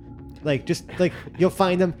 Like, just like you'll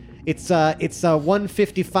find them. It's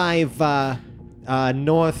 155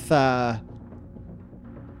 North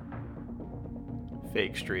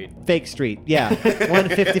Fake Street. Fake Street. Yeah,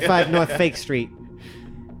 155 North Fake Street.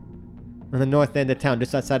 On the north end of town,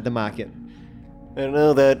 just outside the market. I don't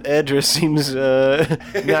know, that address seems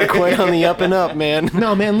not quite on the up and up, man.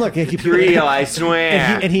 No, man, look. Real, I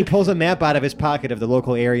swear. And he pulls a map out of his pocket of the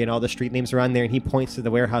local area, and all the street names are on there, and he points to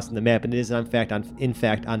the warehouse on the map, and it is in fact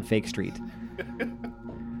on Fake Street.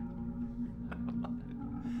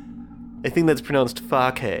 I think that's pronounced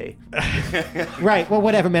Fake. Right. Well,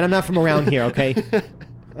 whatever, man. I'm not from around here, okay?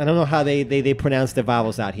 I don't know how they pronounce the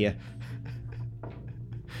vowels out here.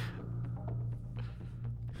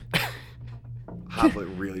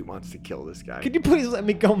 Hoblet really wants to kill this guy. Could you please let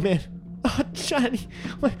me go, man? Oh, Johnny,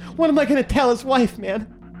 what am I gonna tell his wife,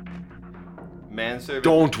 man? Manservant.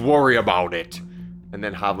 Don't worry about it. And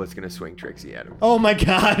then Hoblet's gonna swing Trixie at him. Oh my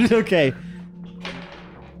God. Okay.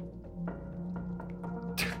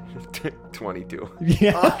 22.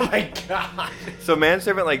 Yeah. Oh my god. So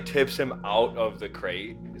Manservant like tips him out of the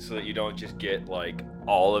crate so that you don't just get like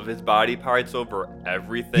all of his body parts over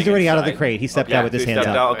everything. He's already out of the inside. crate. He stepped Okay, out with his so he hands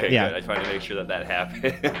stepped up. out? Okay, Yeah. good. I just wanted to make sure that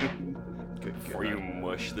happened. Before you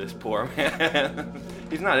mush this poor man.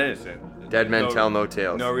 He's not innocent. Dead men tell no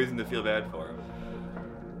tales. No reason to feel bad for him.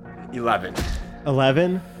 11.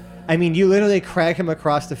 11. I mean, you literally crack him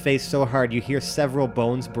across the face so hard you hear several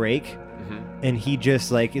bones break, and he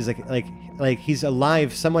just like is like he's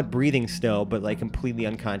alive, somewhat breathing still, but like completely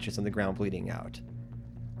unconscious on the ground, bleeding out.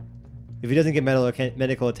 If he doesn't get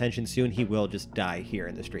medical attention soon, he will just die here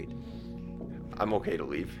in the street. I'm okay to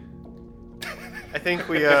leave. I think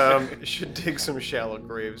we should dig some shallow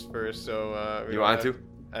graves first. So You want to?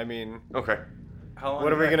 I mean, Okay. How long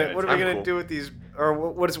what are we is that gonna gonna take? cool. do with these? Or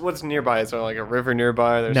what's nearby? Is there like a river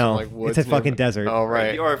nearby? There's No, some, like, woods it's a fucking nearby? desert. Oh Right,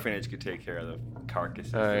 right. the orphanage could take care of the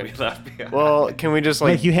carcasses that we Alright. left behind. Well, can we just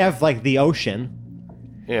Like you have like the ocean.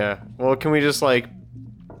 Yeah. Well, can we just like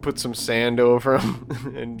put some sand over them?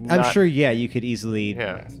 And I'm not- sure. Yeah, you could easily,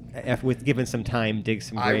 Yeah. with given some time, dig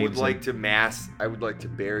some graves. I would like to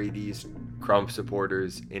bury these Crump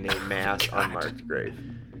supporters in a mass unmarked grave.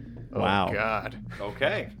 Wow. Oh God.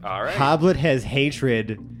 Okay, all right. Hoblet has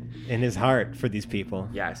hatred in his heart for these people.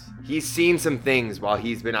 Yes. He's seen some things while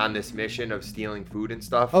he's been on this mission of stealing food and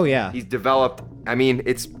stuff. Oh, yeah. He's developed, I mean,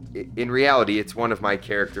 in reality, it's one of my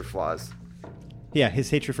character flaws. Yeah, his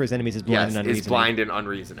hatred for his enemies is blind Yes, and it's unreasoning. blind and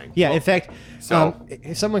unreasoning. Yeah, in fact, So-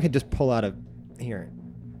 if someone could just pull out here.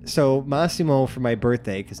 So Massimo, for my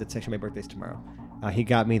birthday, because it's actually my birthday's tomorrow, he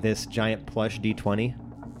got me this giant plush D20.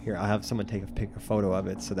 Here, I'll have someone take a photo of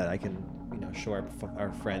it so that I can, show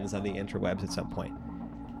our friends on the interwebs at some point.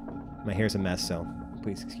 My hair's a mess, so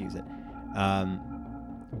please excuse it.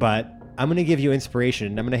 But I'm gonna give you inspiration,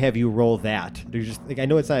 and I'm gonna have you roll that. There's just I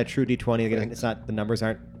know it's not a true D20. Again, it's not, the numbers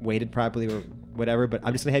aren't weighted properly or whatever. But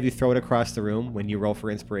I'm just gonna have you throw it across the room when you roll for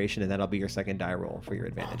inspiration, and that'll be your second die roll for your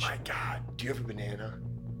advantage. Oh my god. Do you have a banana?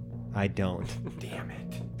 I don't. Damn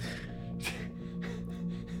it.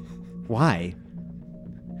 Why?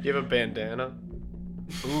 Do you have a bandana?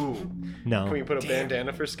 Ooh. No. Can we put a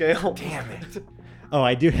bandana for scale? Damn it. Oh,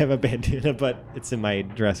 I do have a bandana, but it's in my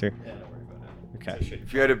dresser. Yeah, don't worry about it. Okay.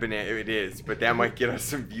 If you had a banana, it is, but that might get us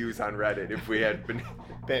some views on Reddit if we had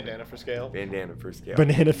Bandana for scale. bandana for scale.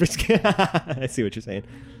 Banana for scale. I see what you're saying.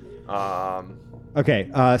 Okay,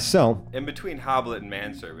 so In between Hoblet and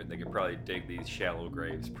Manservant, they could probably dig these shallow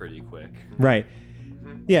graves pretty quick. right,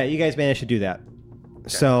 yeah, you guys managed to do that.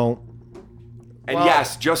 So, And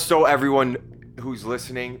yes, just so everyone who's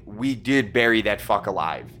listening, we did bury that fuck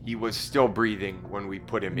alive. He was still breathing when we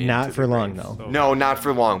put him in. not for long though. No, not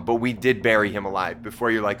for long, but we did bury him alive. Before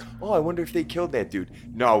you're like, oh, I wonder if they killed that dude.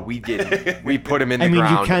 No, we didn't. We put him in the I mean,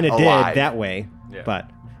 ground you kind of alive. did that way, Yeah. but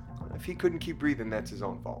If he couldn't keep breathing, that's his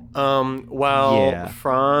own fault. While Yeah.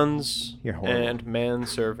 Franz You're horrible. and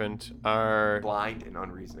Manservant are Blind and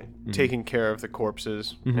unreasoning. taking care of the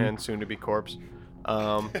corpses and soon to be corpse,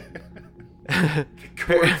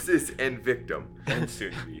 Corpses and victim. And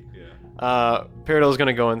soon to be, yeah. Peridot's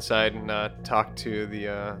gonna go inside and talk to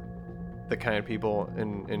the kind people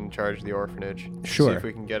in charge of the orphanage. Sure. See if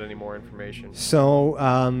we can get any more information. So,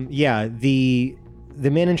 yeah, the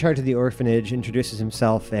man in charge of the orphanage introduces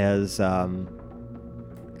himself as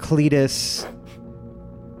Cletus.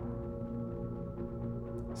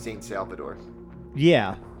 Saint Salvador.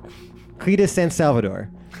 Yeah, Cletus San Salvador,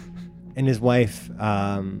 and his wife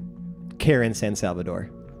Karen San Salvador.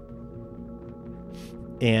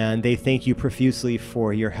 And they thank you profusely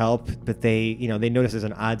for your help, but they notice there's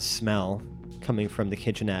an odd smell coming from the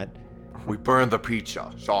kitchenette. We burned the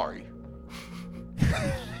pizza. Sorry.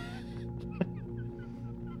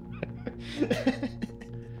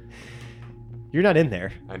 You're not in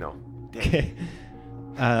there. I know. Okay.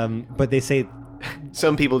 But they say,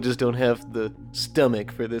 Some people just don't have the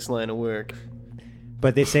stomach for this line of work.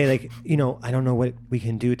 like, I don't know what we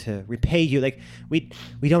can do to repay you. Like, we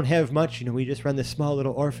don't have much, we just run this small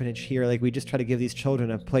little orphanage here. Like, we just try to give these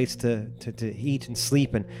children a place to eat and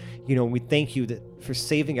sleep. And, we thank you for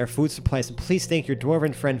saving our food supplies. And please thank your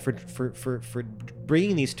dwarven friend for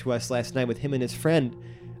bringing these to us last night with him and his friend.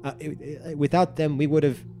 Without them, we would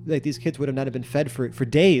have, these kids would have not have been fed for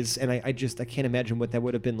days. And I can't imagine what that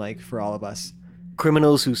would have been like for all of us.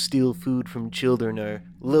 Criminals who steal food from children are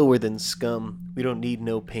lower than scum. We don't need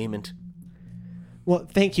no payment. Well,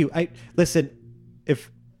 thank you. Listen,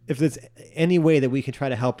 if there's any way that we can try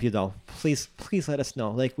to help you, though, please let us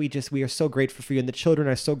know. Like, we are so grateful for you, and the children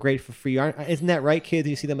are so grateful for you. Isn't that right, kids?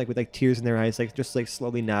 You see them with tears in their eyes, just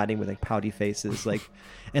slowly nodding with pouty faces,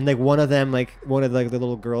 and one of them, one of the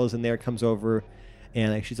little girls in there comes over.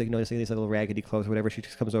 And she's noticing these little raggedy clothes or whatever. She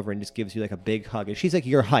just comes over and just gives you a big hug. And she's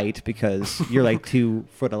your height because you're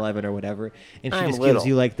 2'11" or whatever. And she I'm just little. gives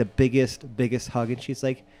you the biggest hug. And she's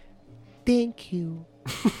like, "Thank you."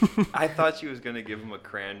 I thought she was going to give him a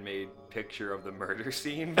crayon-made picture of the murder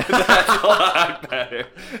scene, but that's a lot better.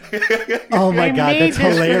 Oh my god, that's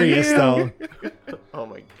hilarious though. Oh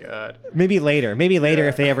my god. Maybe later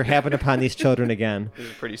if they ever happen upon these children again. This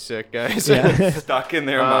is pretty sick, guys. Yeah. Stuck in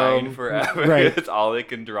their mind forever. right. It's all they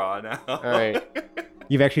can draw now. All right.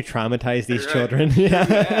 You've actually traumatized these Right. children.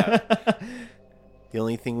 Yeah. The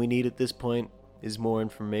only thing we need at this point is more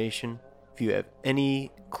information. If you have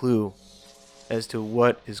any clue as to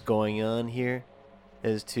what is going on here,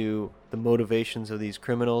 as to the motivations of these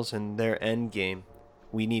criminals and their end game,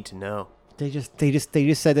 we need to know. They just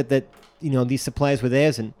said that these supplies were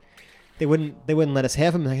theirs and they wouldn't let us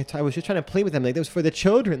have them. I was just trying to play with them. That was for the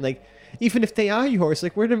children. Even if they are yours,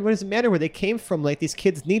 what does it matter where they came from? These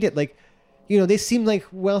kids need it. They seem like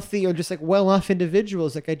wealthy or just well-off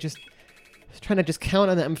individuals. I was trying to just count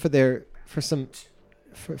on them for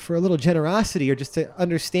a little generosity or just to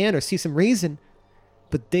understand or see some reason.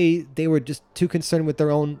 But they were just too concerned with their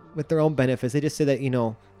own benefits. They just said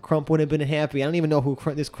that Crump wouldn't have been happy. I don't even know who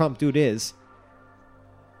this Crump dude is.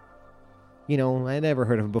 I never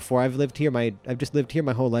heard of him before. I've just lived here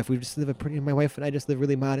my whole life. My wife and I just live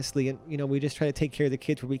really modestly, and we just try to take care of the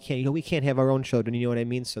kids where we can. We can't have our own children. You know what I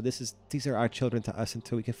mean? So these are our children to us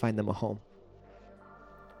until we can find them a home.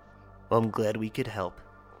 Well, I'm glad we could help.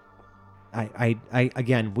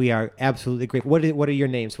 Again, we are absolutely great. What are your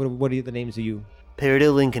names? What are the names of you?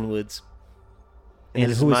 Peridot Lincolnwoods.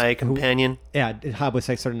 And this is my companion. Yeah,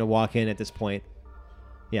 Hoblet's starting to walk in at this point.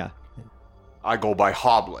 Yeah. I go by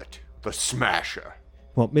Hoblet, the Smasher.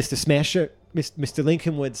 Well, Mr. Smasher, Mr.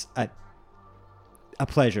 Lincolnwoods, a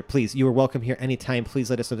pleasure. Please, you are welcome here anytime. Please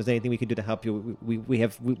let us know if there's anything we can do to help you.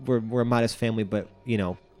 We're a modest family, but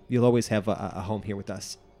you'll always have a home here with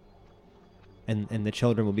us. And the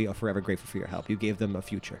children will be forever grateful for your help. You gave them a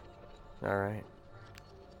future. All right.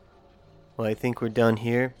 Well, I think we're done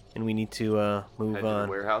here, and we need to move Head to the on.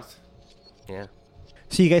 warehouse. Yeah.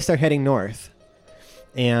 So you guys start heading north.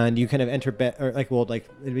 and you kind of enter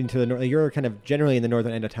into the you're kind of generally in the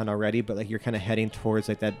northern end of town already, but like you're kind of heading towards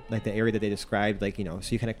like that, like the area that they described, like, you know,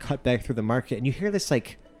 so you kind of cut back through the market and you hear this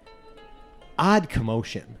like odd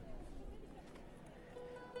commotion.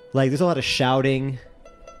 Like there's a lot of shouting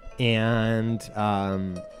and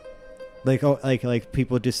like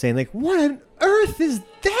people just saying like, what on earth is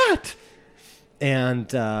that?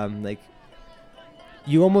 And like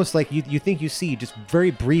you almost like you think you see just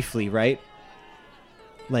very briefly, right?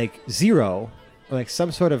 Like Zero, or like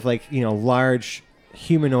some sort of like, you know, large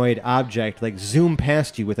humanoid object like zoom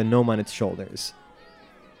past you with a gnome on its shoulders.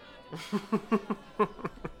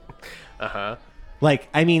 Uh-huh. Like,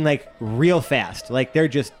 I mean, like real fast. Like they're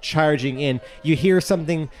just charging in. You hear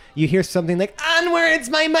something like, onwards,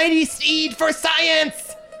 my mighty steed for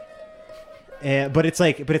science. But it's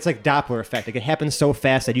like Doppler effect. Like it happens so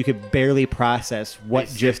fast that you could barely process what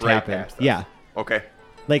just happened. Yeah. Okay.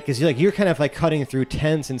 Like, cause you're kind of like cutting through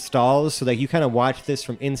tents and stalls, so like you kind of watch this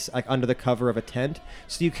from like under the cover of a tent.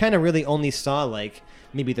 So you kind of really only saw like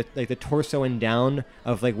maybe the torso and down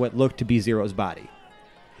of like what looked to be Zero's body,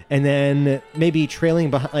 and then maybe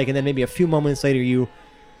trailing behind, like, and then maybe a few moments later you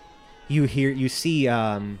see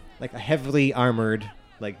like a heavily armored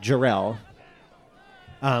like Jarrell,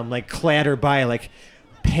 like clatter by like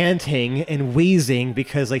panting and wheezing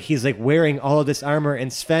because like he's like wearing all of this armor,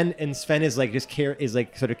 and Sven is like is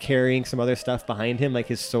like sort of carrying some other stuff behind him, like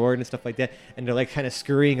his sword and stuff like that, and they're like kind of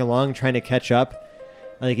scurrying along trying to catch up.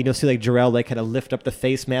 Like you'll see like Jarrell like kind of lift up the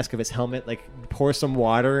face mask of his helmet, like pour some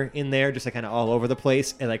water in there just like kind of all over the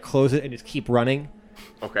place, and like close it and just keep running.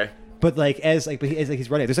 Okay. But like as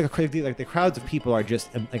he's running, there's like a crazy, like the crowds of people are just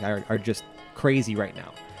like are just crazy right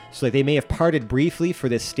now. So like they may have parted briefly for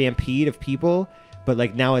this stampede of people, but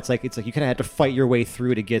like now it's like you kind of had to fight your way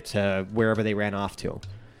through to get to wherever they ran off to.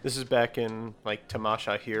 This is back in like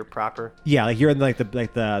Tamasha here proper. Yeah, like you're in like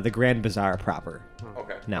the Grand Bazaar proper.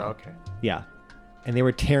 Okay. Now. Okay. Yeah, and they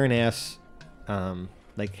were tearing ass,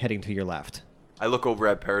 like heading to your left. I look over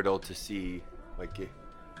at Peridot to see, like,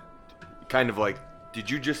 kind of like, did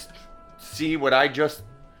you just see what I just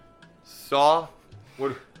saw?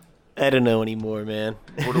 What I don't know anymore, man.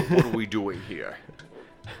 are we doing here?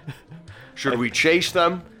 Should we chase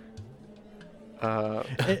them?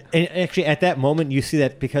 And actually, at that moment, you see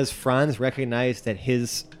that because Franz recognized that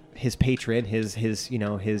his patron, his you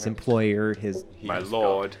know, his employer, his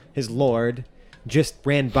lord, just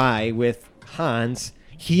ran by with Hans.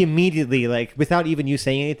 He immediately, like, without even you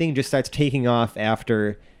saying anything, just starts taking off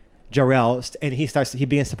after Jarrell, and he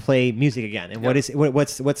begins to play music again. And what is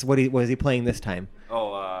he playing this time?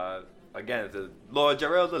 Again, it's Lord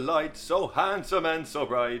Jarrell the Light, so handsome and so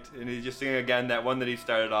bright. And he's just singing again that one that he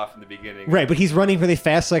started off in the beginning. Right, but he's running really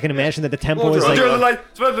fast, so I can imagine that the tempo is Lord like... Jarrell the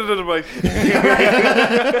Light,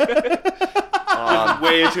 I'm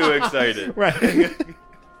way too excited. Right.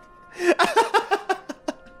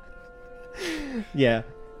 Yeah.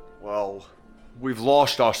 Well, we've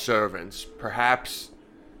lost our servants. Perhaps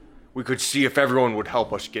we could see if everyone would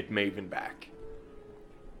help us get Maven back.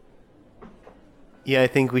 Yeah, I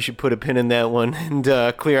think we should put a pin in that one and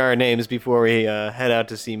clear our names before we head out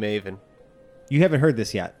to see Maven. You haven't heard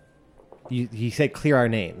this yet. He said clear our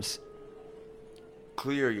names.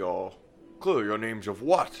 Clear your names of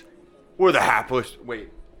what? We're the hapless.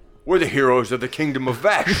 Wait. We're the heroes of the Kingdom of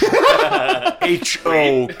Vesh.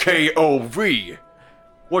 HOKOV.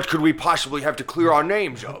 What could we possibly have to clear our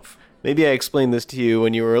names of? Maybe I explained this to you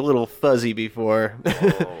when you were a little fuzzy before.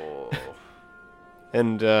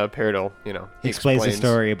 And Peridot, you know, he explains the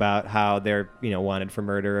story about how they're, you know, wanted for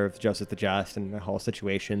murder of Joseph the Just and the whole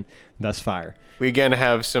situation thus far. We again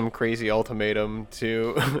have some crazy ultimatum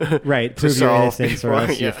to right, to prove your solve innocence before, or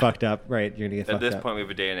else you're fucked up. Right, you're gonna get At fucked this up. point, we have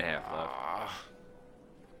a day and a half left.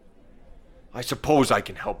 I suppose I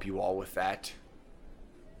can help you all with that.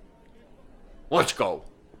 Let's go.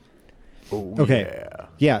 Oh, Okay.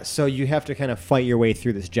 Yeah, so you have to kind of fight your way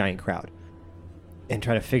through this giant crowd and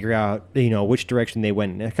try to figure out, you know, which direction they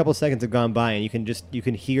went. And a couple seconds have gone by, and you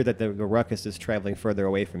can hear that the ruckus is traveling further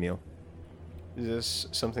away from you. Is this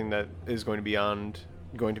something that is going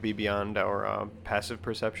to be beyond our passive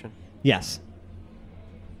perception? Yes.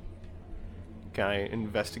 Can I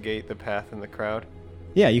investigate the path in the crowd?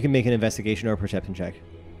 Yeah, you can make an investigation or a perception check.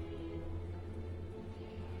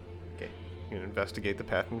 Okay, you can investigate the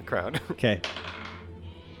path in the crowd. Okay.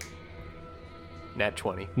 Nat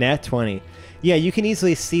 20. Nat 20. Yeah, you can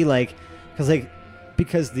easily see, like,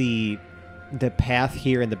 because the path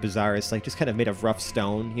here in the bazaar is like just kind of made of rough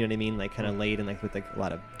stone, you know what I mean? Like kind of laid in like with like a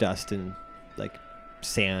lot of dust and like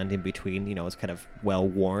sand in between, you know, it's kind of well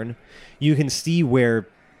worn. You can see where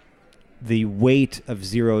the weight of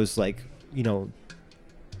Zero's, like, you know,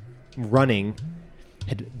 running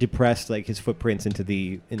had depressed like his footprints into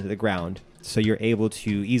the ground. So you're able to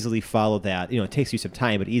easily follow that. It takes you some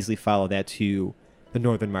time, but easily follow that to the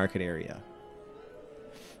Northern Market area.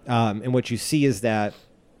 And what you see is that,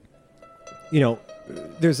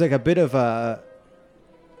 there's like a bit of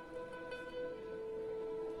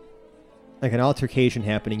like an altercation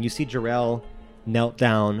happening. You see Jarrell knelt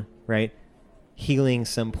down, right, healing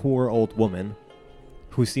some poor old woman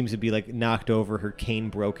who seems to be like knocked over, her cane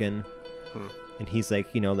broken. And he's like,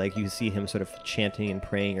 like you see him sort of chanting and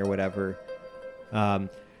praying or whatever.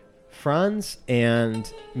 Franz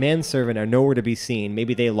and Manservant are nowhere to be seen.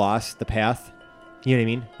 Maybe they lost the path. You know what I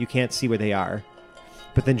mean? You can't see where they are.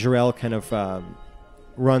 But then Jarrell kind of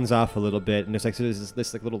runs off a little bit, and there's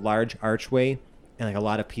this like little large archway, and like a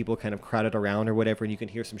lot of people kind of crowded around or whatever, and you can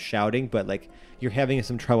hear some shouting, but like you're having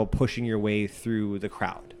some trouble pushing your way through the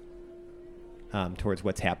crowd towards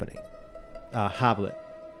what's happening. Hoblet,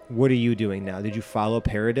 what are you doing now? Did you follow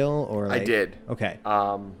Paradil or? Like... I did. Okay.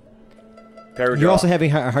 Paradil. You're also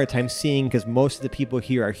having a hard time seeing because most of the people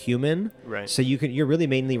here are human, Right. So you're really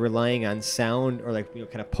mainly relying on sound or like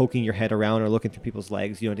kind of poking your head around or looking through people's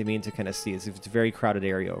legs. You know what I mean, to kind of see. It's a very crowded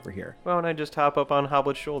area over here. Why don't I just hop up on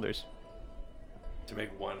Hoblet's shoulders? To make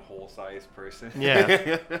one whole-sized person.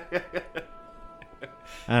 Yeah.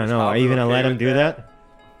 I don't know. Are you gonna let him do that?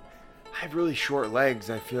 I have really short legs.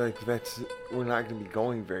 I feel like we're not going to be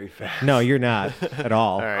going very fast. No, you're not at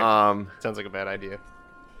all. All right. Um, Sounds like a bad idea.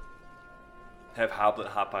 Have Hoblet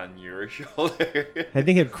hop on your shoulder. I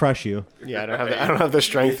think it'd crush you. Yeah, I don't have the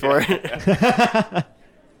strength for it. I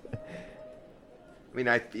mean,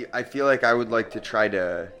 I feel like I would like to try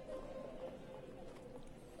to,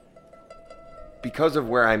 because of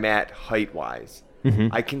where I'm at height-wise,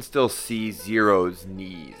 I can still see Zero's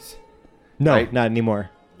knees. No, Right? not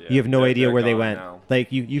anymore. Yeah, You have no idea they're where they gone went. now.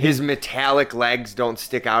 Like you His can, metallic legs don't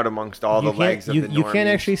stick out amongst all the legs of the you can't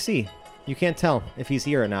normies. actually see. You can't tell if he's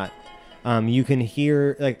here or not. You can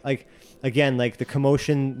hear like again, like the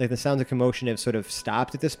commotion, like the sounds of commotion have sort of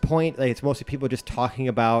stopped at this point. Like it's mostly people just talking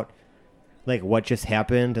about like what just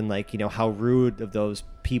happened and like how rude of those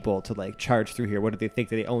people to like charge through here. What do they think?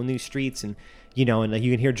 Do they own these streets? And and like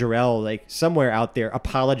you can hear Jarrell like somewhere out there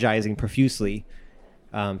apologizing profusely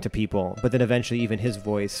to people, but then eventually even his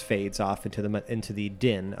voice fades off into the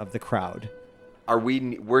din of the crowd. Are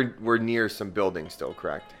we're near some buildings still,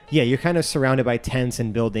 correct? Yeah, you're kind of surrounded by tents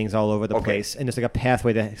and buildings all over the Okay. place, and there's like a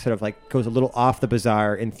pathway that sort of like goes a little off the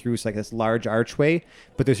bazaar and through like this large archway,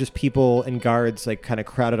 but there's just people and guards like kind of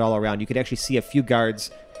crowded all around. You could actually see a few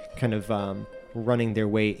guards kind of running their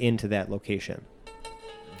way into that location.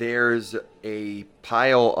 There's a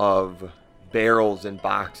pile of barrels and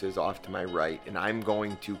boxes off to my right, and I'm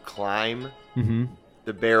going to climb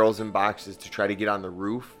the barrels and boxes to try to get on the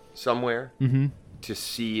roof somewhere to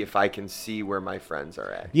see if I can see where my friends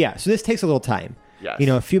are at. Yeah, so this takes a little time. Yes.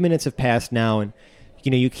 A few minutes have passed now, and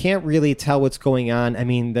you can't really tell what's going on. I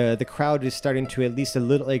mean, the crowd is starting to at least a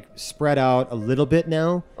little like spread out a little bit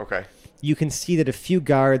now. Okay. You can see that a few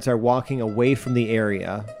guards are walking away from the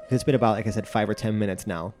area. It's been about, like I said, 5 or 10 minutes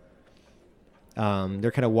now.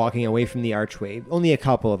 They're kind of walking away from the archway. Only a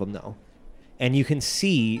couple of them, though. And you can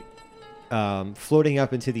see floating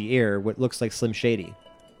up into the air what looks like Slim Shady,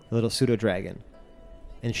 a little pseudo-dragon.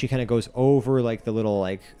 And she kind of goes over like the little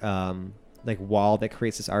like wall that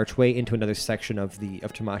creates this archway into another section of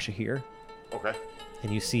Tamasha here. Okay.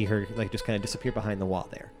 And you see her like just kind of disappear behind the wall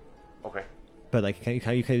there. Okay. But like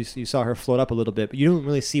you saw her float up a little bit, but you don't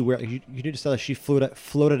really see where. You just saw that she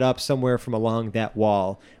floated up somewhere from along that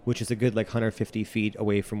wall, which is a good like 150 feet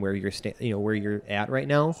away from where you're where you're at right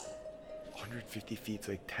now. 150 feet's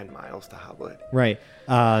like 10 miles to Hoblet. Right.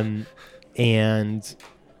 And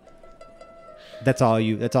that's all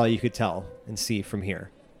you could tell and see from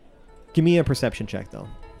here. Give me a perception check though.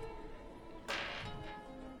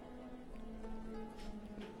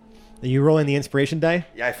 Are you rolling the inspiration die?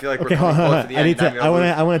 Yeah, I feel like Okay, we're hold coming on. close to the end.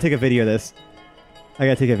 I want to take a video of this. I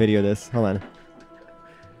gotta take a video of this. Hold on.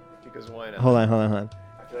 Because why not? Hold on.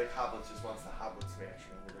 I feel like Hoblet just wants the Hoblet smash.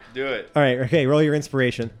 Do it. All right. Okay. Roll your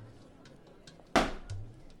inspiration.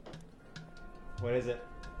 What is it?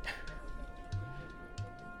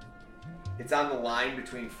 It's on the line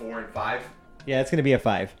between 4 and 5. Yeah, it's gonna be a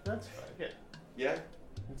 5. That's fine. Yeah. Yeah.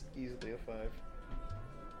 It's easily a 5.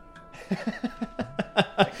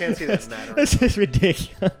 I can't see that mattering. This is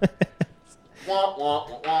ridiculous. Wah, wah,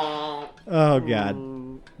 wah, wah. Oh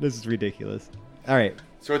god, this is ridiculous. All right.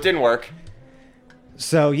 So it didn't work.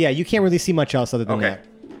 So yeah, you can't really see much else other than Okay. that.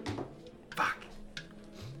 Fuck.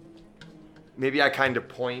 Maybe I kind of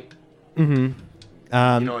point,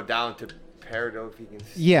 Mm-hmm. down to Peridot if he can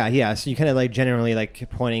see. Yeah. So you kind of like generally like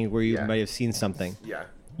pointing where you Yeah. might have seen something. Yeah.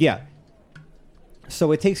 Yeah.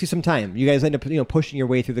 So it takes you some time. You guys end up, pushing your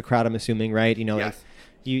way through the crowd, I'm assuming, right? Like Yes.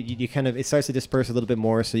 you kind of, it starts to disperse a little bit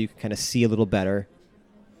more so you can kind of see a little better.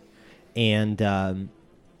 And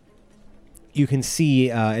you can see,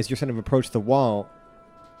 as you sort of approach the wall,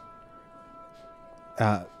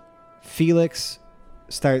 Felix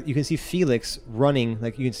you can see Felix running,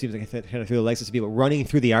 like you can see like kind of through the legs of people running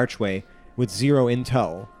through the archway with Zero in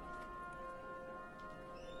tow.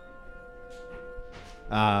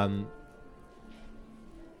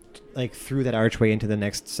 Like through that archway into the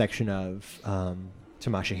next section of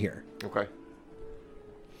Tamasha here. Okay.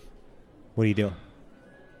 What do you do?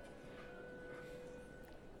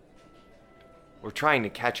 We're trying to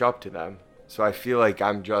catch up to them, so I feel like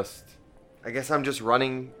I guess I'm just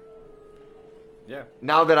running. Yeah.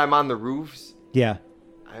 Now that I'm on the roofs, Yeah,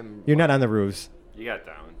 you're not on the roofs. You got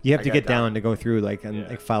down. You have I to got get down down. to go through, like, and Yeah.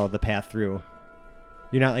 like follow the path through.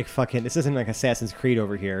 You're not like fucking. This isn't like Assassin's Creed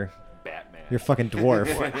over here. Batman. You're fucking dwarf.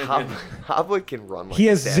 Hoblet can run like He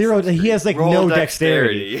has Assassin's zero. Creed. He has like Roll no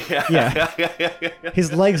dexterity. Yeah.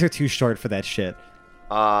 His legs are too short for that shit.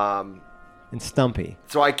 Um, And stumpy.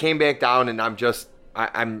 so I came back down, and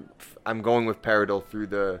I'm going with Peridot through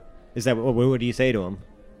the. Is that what do you say to him?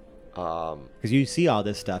 Um, Because you see all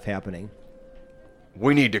this stuff happening.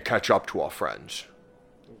 we need to catch up to our friends.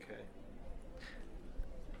 Okay.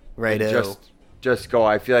 Right. Just go.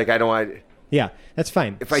 I feel like I don't want. Yeah, that's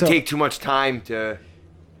fine. If I So, take too much time to.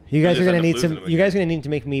 you guys just are gonna end up need losing some. them You guys are again. gonna need to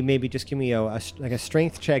make me maybe just give me a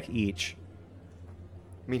strength check each.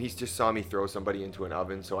 I mean, he's just saw me throw somebody into an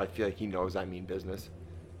oven, so I feel like he knows I mean business.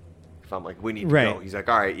 If I'm like, we need to Right. go, he's like,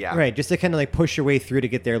 all right, yeah. Right, just to kind of like push your way through to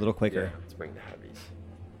get there a little Yeah, quicker. let's bring the heavies.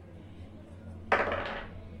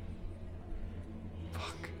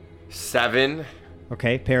 Fuck. 7.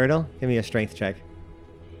 Okay, Peridot, give me a strength check.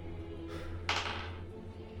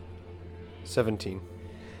 17.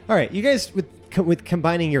 All right, you guys with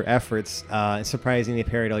combining your efforts, surprisingly,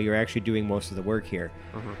 Peridot, you're actually doing most of the work here.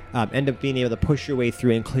 End up being able to push your way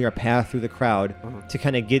through and clear a path through the crowd to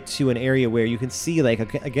kind of get to an area where you can see, like,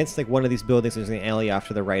 against like one of these buildings, there's an alley off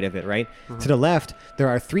to the right of it, right? To the left, there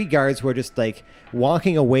are 3 guards who are just like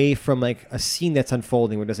walking away from like a scene that's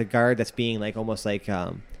unfolding, where there's a guard that's being like almost like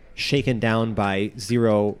shaken down by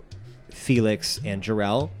Zero, Felix, and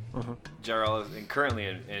Jarrell. Jarrell is currently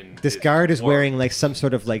in This his guard is war- wearing like some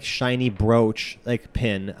sort of like shiny brooch, like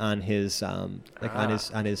pin on his on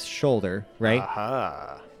his shoulder, right?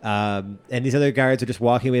 Aha. And these other guards are just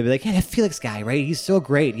walking away, be like, "Yeah, that Felix guy, right? He's so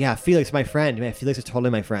great. Yeah, Felix, my friend. Man, Felix is totally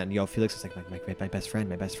my friend. Yo, Felix is like my best friend.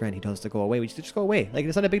 My best friend. He tells us to go away. We just go away. Like,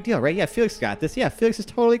 it's not a big deal, right? Yeah, Felix got this. Yeah, Felix is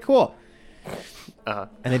totally cool."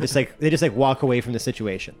 And they just like walk away from the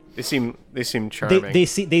situation. They seem charming. They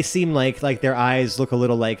seem like their eyes look a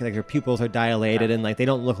little like their pupils are dilated and like they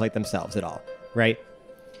don't look like themselves at all, right?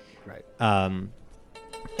 Right.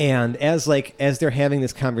 And as they're having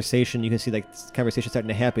this conversation, you can see like this conversation starting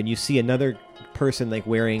to happen. You see another person like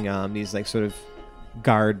wearing these like sort of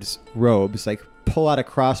guards robes like pull out a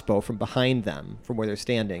crossbow from behind them from where they're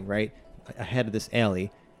standing, right ahead of this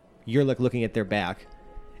alley. You're like looking at their back.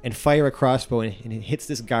 And fire a crossbow, and it hits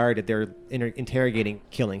this guard that they're interrogating,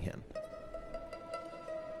 killing him.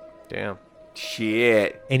 Damn.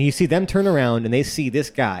 Shit. And you see them turn around, and they see this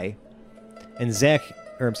guy. And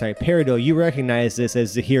Peridot, you recognize this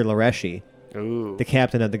as Zahir Lareshi, Ooh. the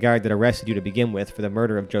captain of the guard that arrested you to begin with for the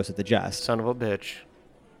murder of Joseph the Just. Son of a bitch.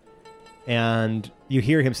 And you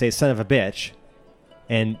hear him say, "Son of a bitch."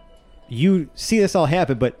 And you see this all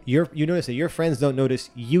happen, but you notice that your friends don't notice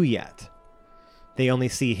you yet. They only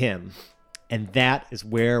see him. And that is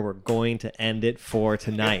where we're going to end it for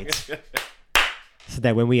tonight. So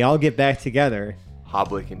that when we all get back together,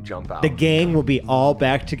 Hoblet can jump out. the gang will be all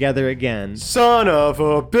back together again. Son of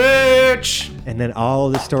a bitch! And then all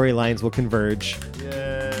the storylines will converge.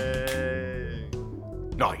 Yay!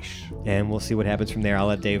 Nice. And we'll see what happens from there. I'll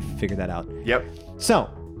let Dave figure that out. Yep. So,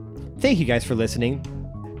 thank you guys for listening.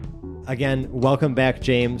 Again, welcome back,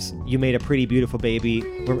 James. You made a pretty beautiful baby.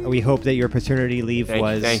 We hope that your paternity leave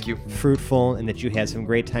was thank you. fruitful and that you had some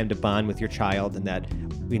great time to bond with your child, and that,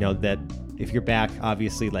 that if you're back,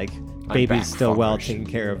 obviously, like, baby's back, still well fuckers. taken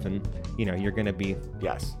care of, and, you're going to be,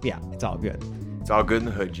 Yes. yeah, it's all good. It's all good in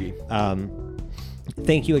the hood, G.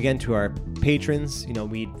 Thank you again to our patrons.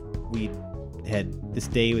 We had this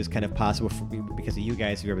day was kind of possible because of you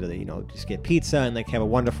guys. We were able to just get pizza and like have a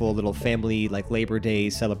wonderful little family like Labor Day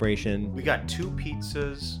celebration. We got 2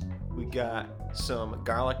 pizzas. We got some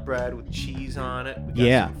garlic bread with cheese on it. We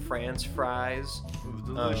got some France fries.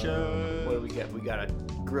 Delicious. What do we get? We got a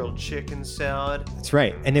grilled chicken salad. That's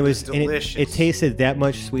right, and it was delicious. And it tasted that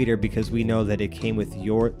much sweeter because we know that it came with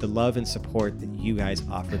the love and support that you guys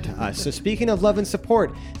offered to us. So speaking of love and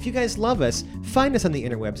support, if you guys love us, find us on the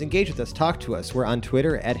interwebs, engage with us, talk to us. We're on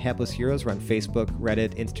Twitter at Hapless Heroes. We're on Facebook,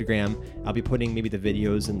 Reddit, Instagram. I'll be putting maybe the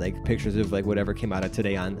videos and like pictures of like whatever came out of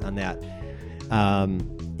today on that.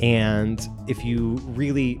 And if you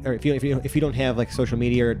really, or if you don't have like social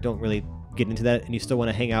media or don't really get into that and you still want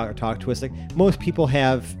to hang out or talk to us, like most people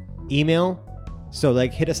have email, so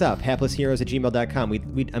like hit us up,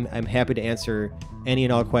 haplessheroes@gmail.com. I'm happy to answer any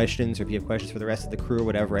and all questions, or if you have questions for the rest of the crew or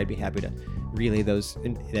whatever, I'd be happy to relay those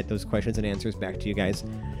questions and answers back to you guys.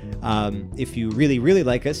 If you really, really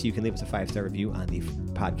like us, you can leave us a 5-star review on the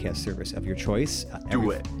podcast service of your choice.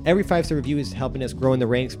 Every 5-star review is helping us grow in the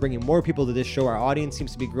ranks, bringing more people to this show. Our audience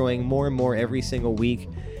seems to be growing more and more every single week,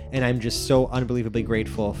 and I'm just so unbelievably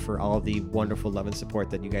grateful for all of the wonderful love and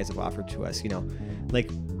support that you guys have offered to us. You know,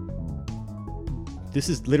 like, this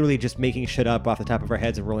is literally just making shit up off the top of our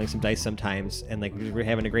heads and rolling some dice sometimes, and like we're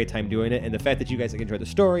having a great time doing it. And the fact that you guys like enjoy the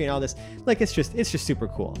story and all this, like it's just super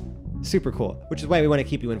cool, which is why we want to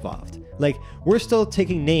keep you involved. Like, we're still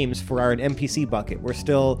taking names for our NPC bucket. We're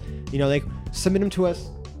still, you know, like submit them to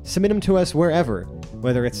us wherever,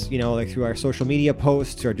 whether it's, you know, like through our social media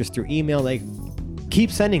posts or just through email. Like,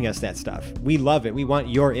 keep sending us that stuff. We love it. We want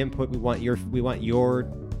your input. We want your,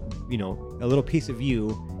 you know, a little piece of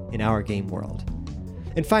you in our game world.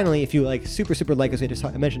 And finally, if you like super like us, I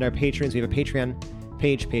mentioned our patrons. We have a Patreon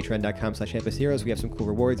page, patreon.com/haplessheroes. We have some cool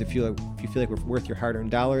rewards. If you feel like we're worth your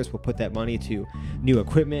hard-earned dollars, we'll put that money to new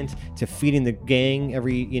equipment, to feeding the gang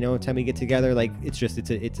every, you know, time we get together. Like, it's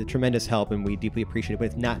a tremendous help, and we deeply appreciate it, but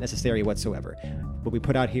it's not necessary whatsoever. What we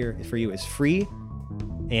put out here for you is free,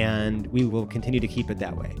 and we will continue to keep it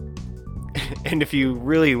that way. And if you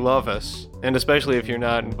really love us, and especially if you're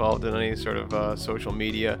not involved in any sort of social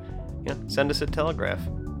media, yeah, send us a telegraph.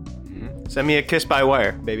 Mm-hmm. Send me a kiss by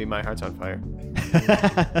wire. Baby, my heart's on fire.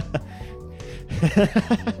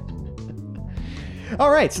 All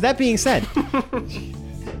right, so that being said,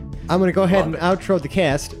 I'm going to go ahead and outro the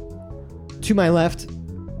cast. To my left,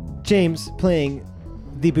 James playing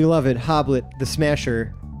the beloved Hoblet the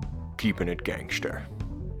Smasher. Keeping it gangster.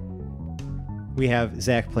 We have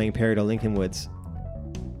Zach playing Peridot Lincoln Woods.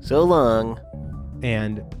 So long.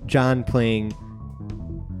 And John playing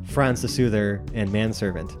Franz the Soother and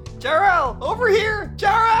Manservant. Jarrell, over here!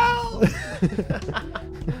 Jarrell!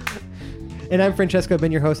 And I'm Francesco,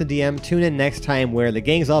 been your host and DM. Tune in next time where the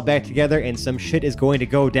gang's all back together and some shit is going to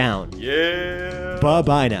go down. Yeah.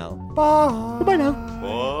 Bye-bye now. Bye. Bye-bye now.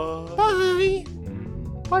 Bye.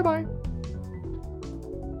 Bye. Bye-bye.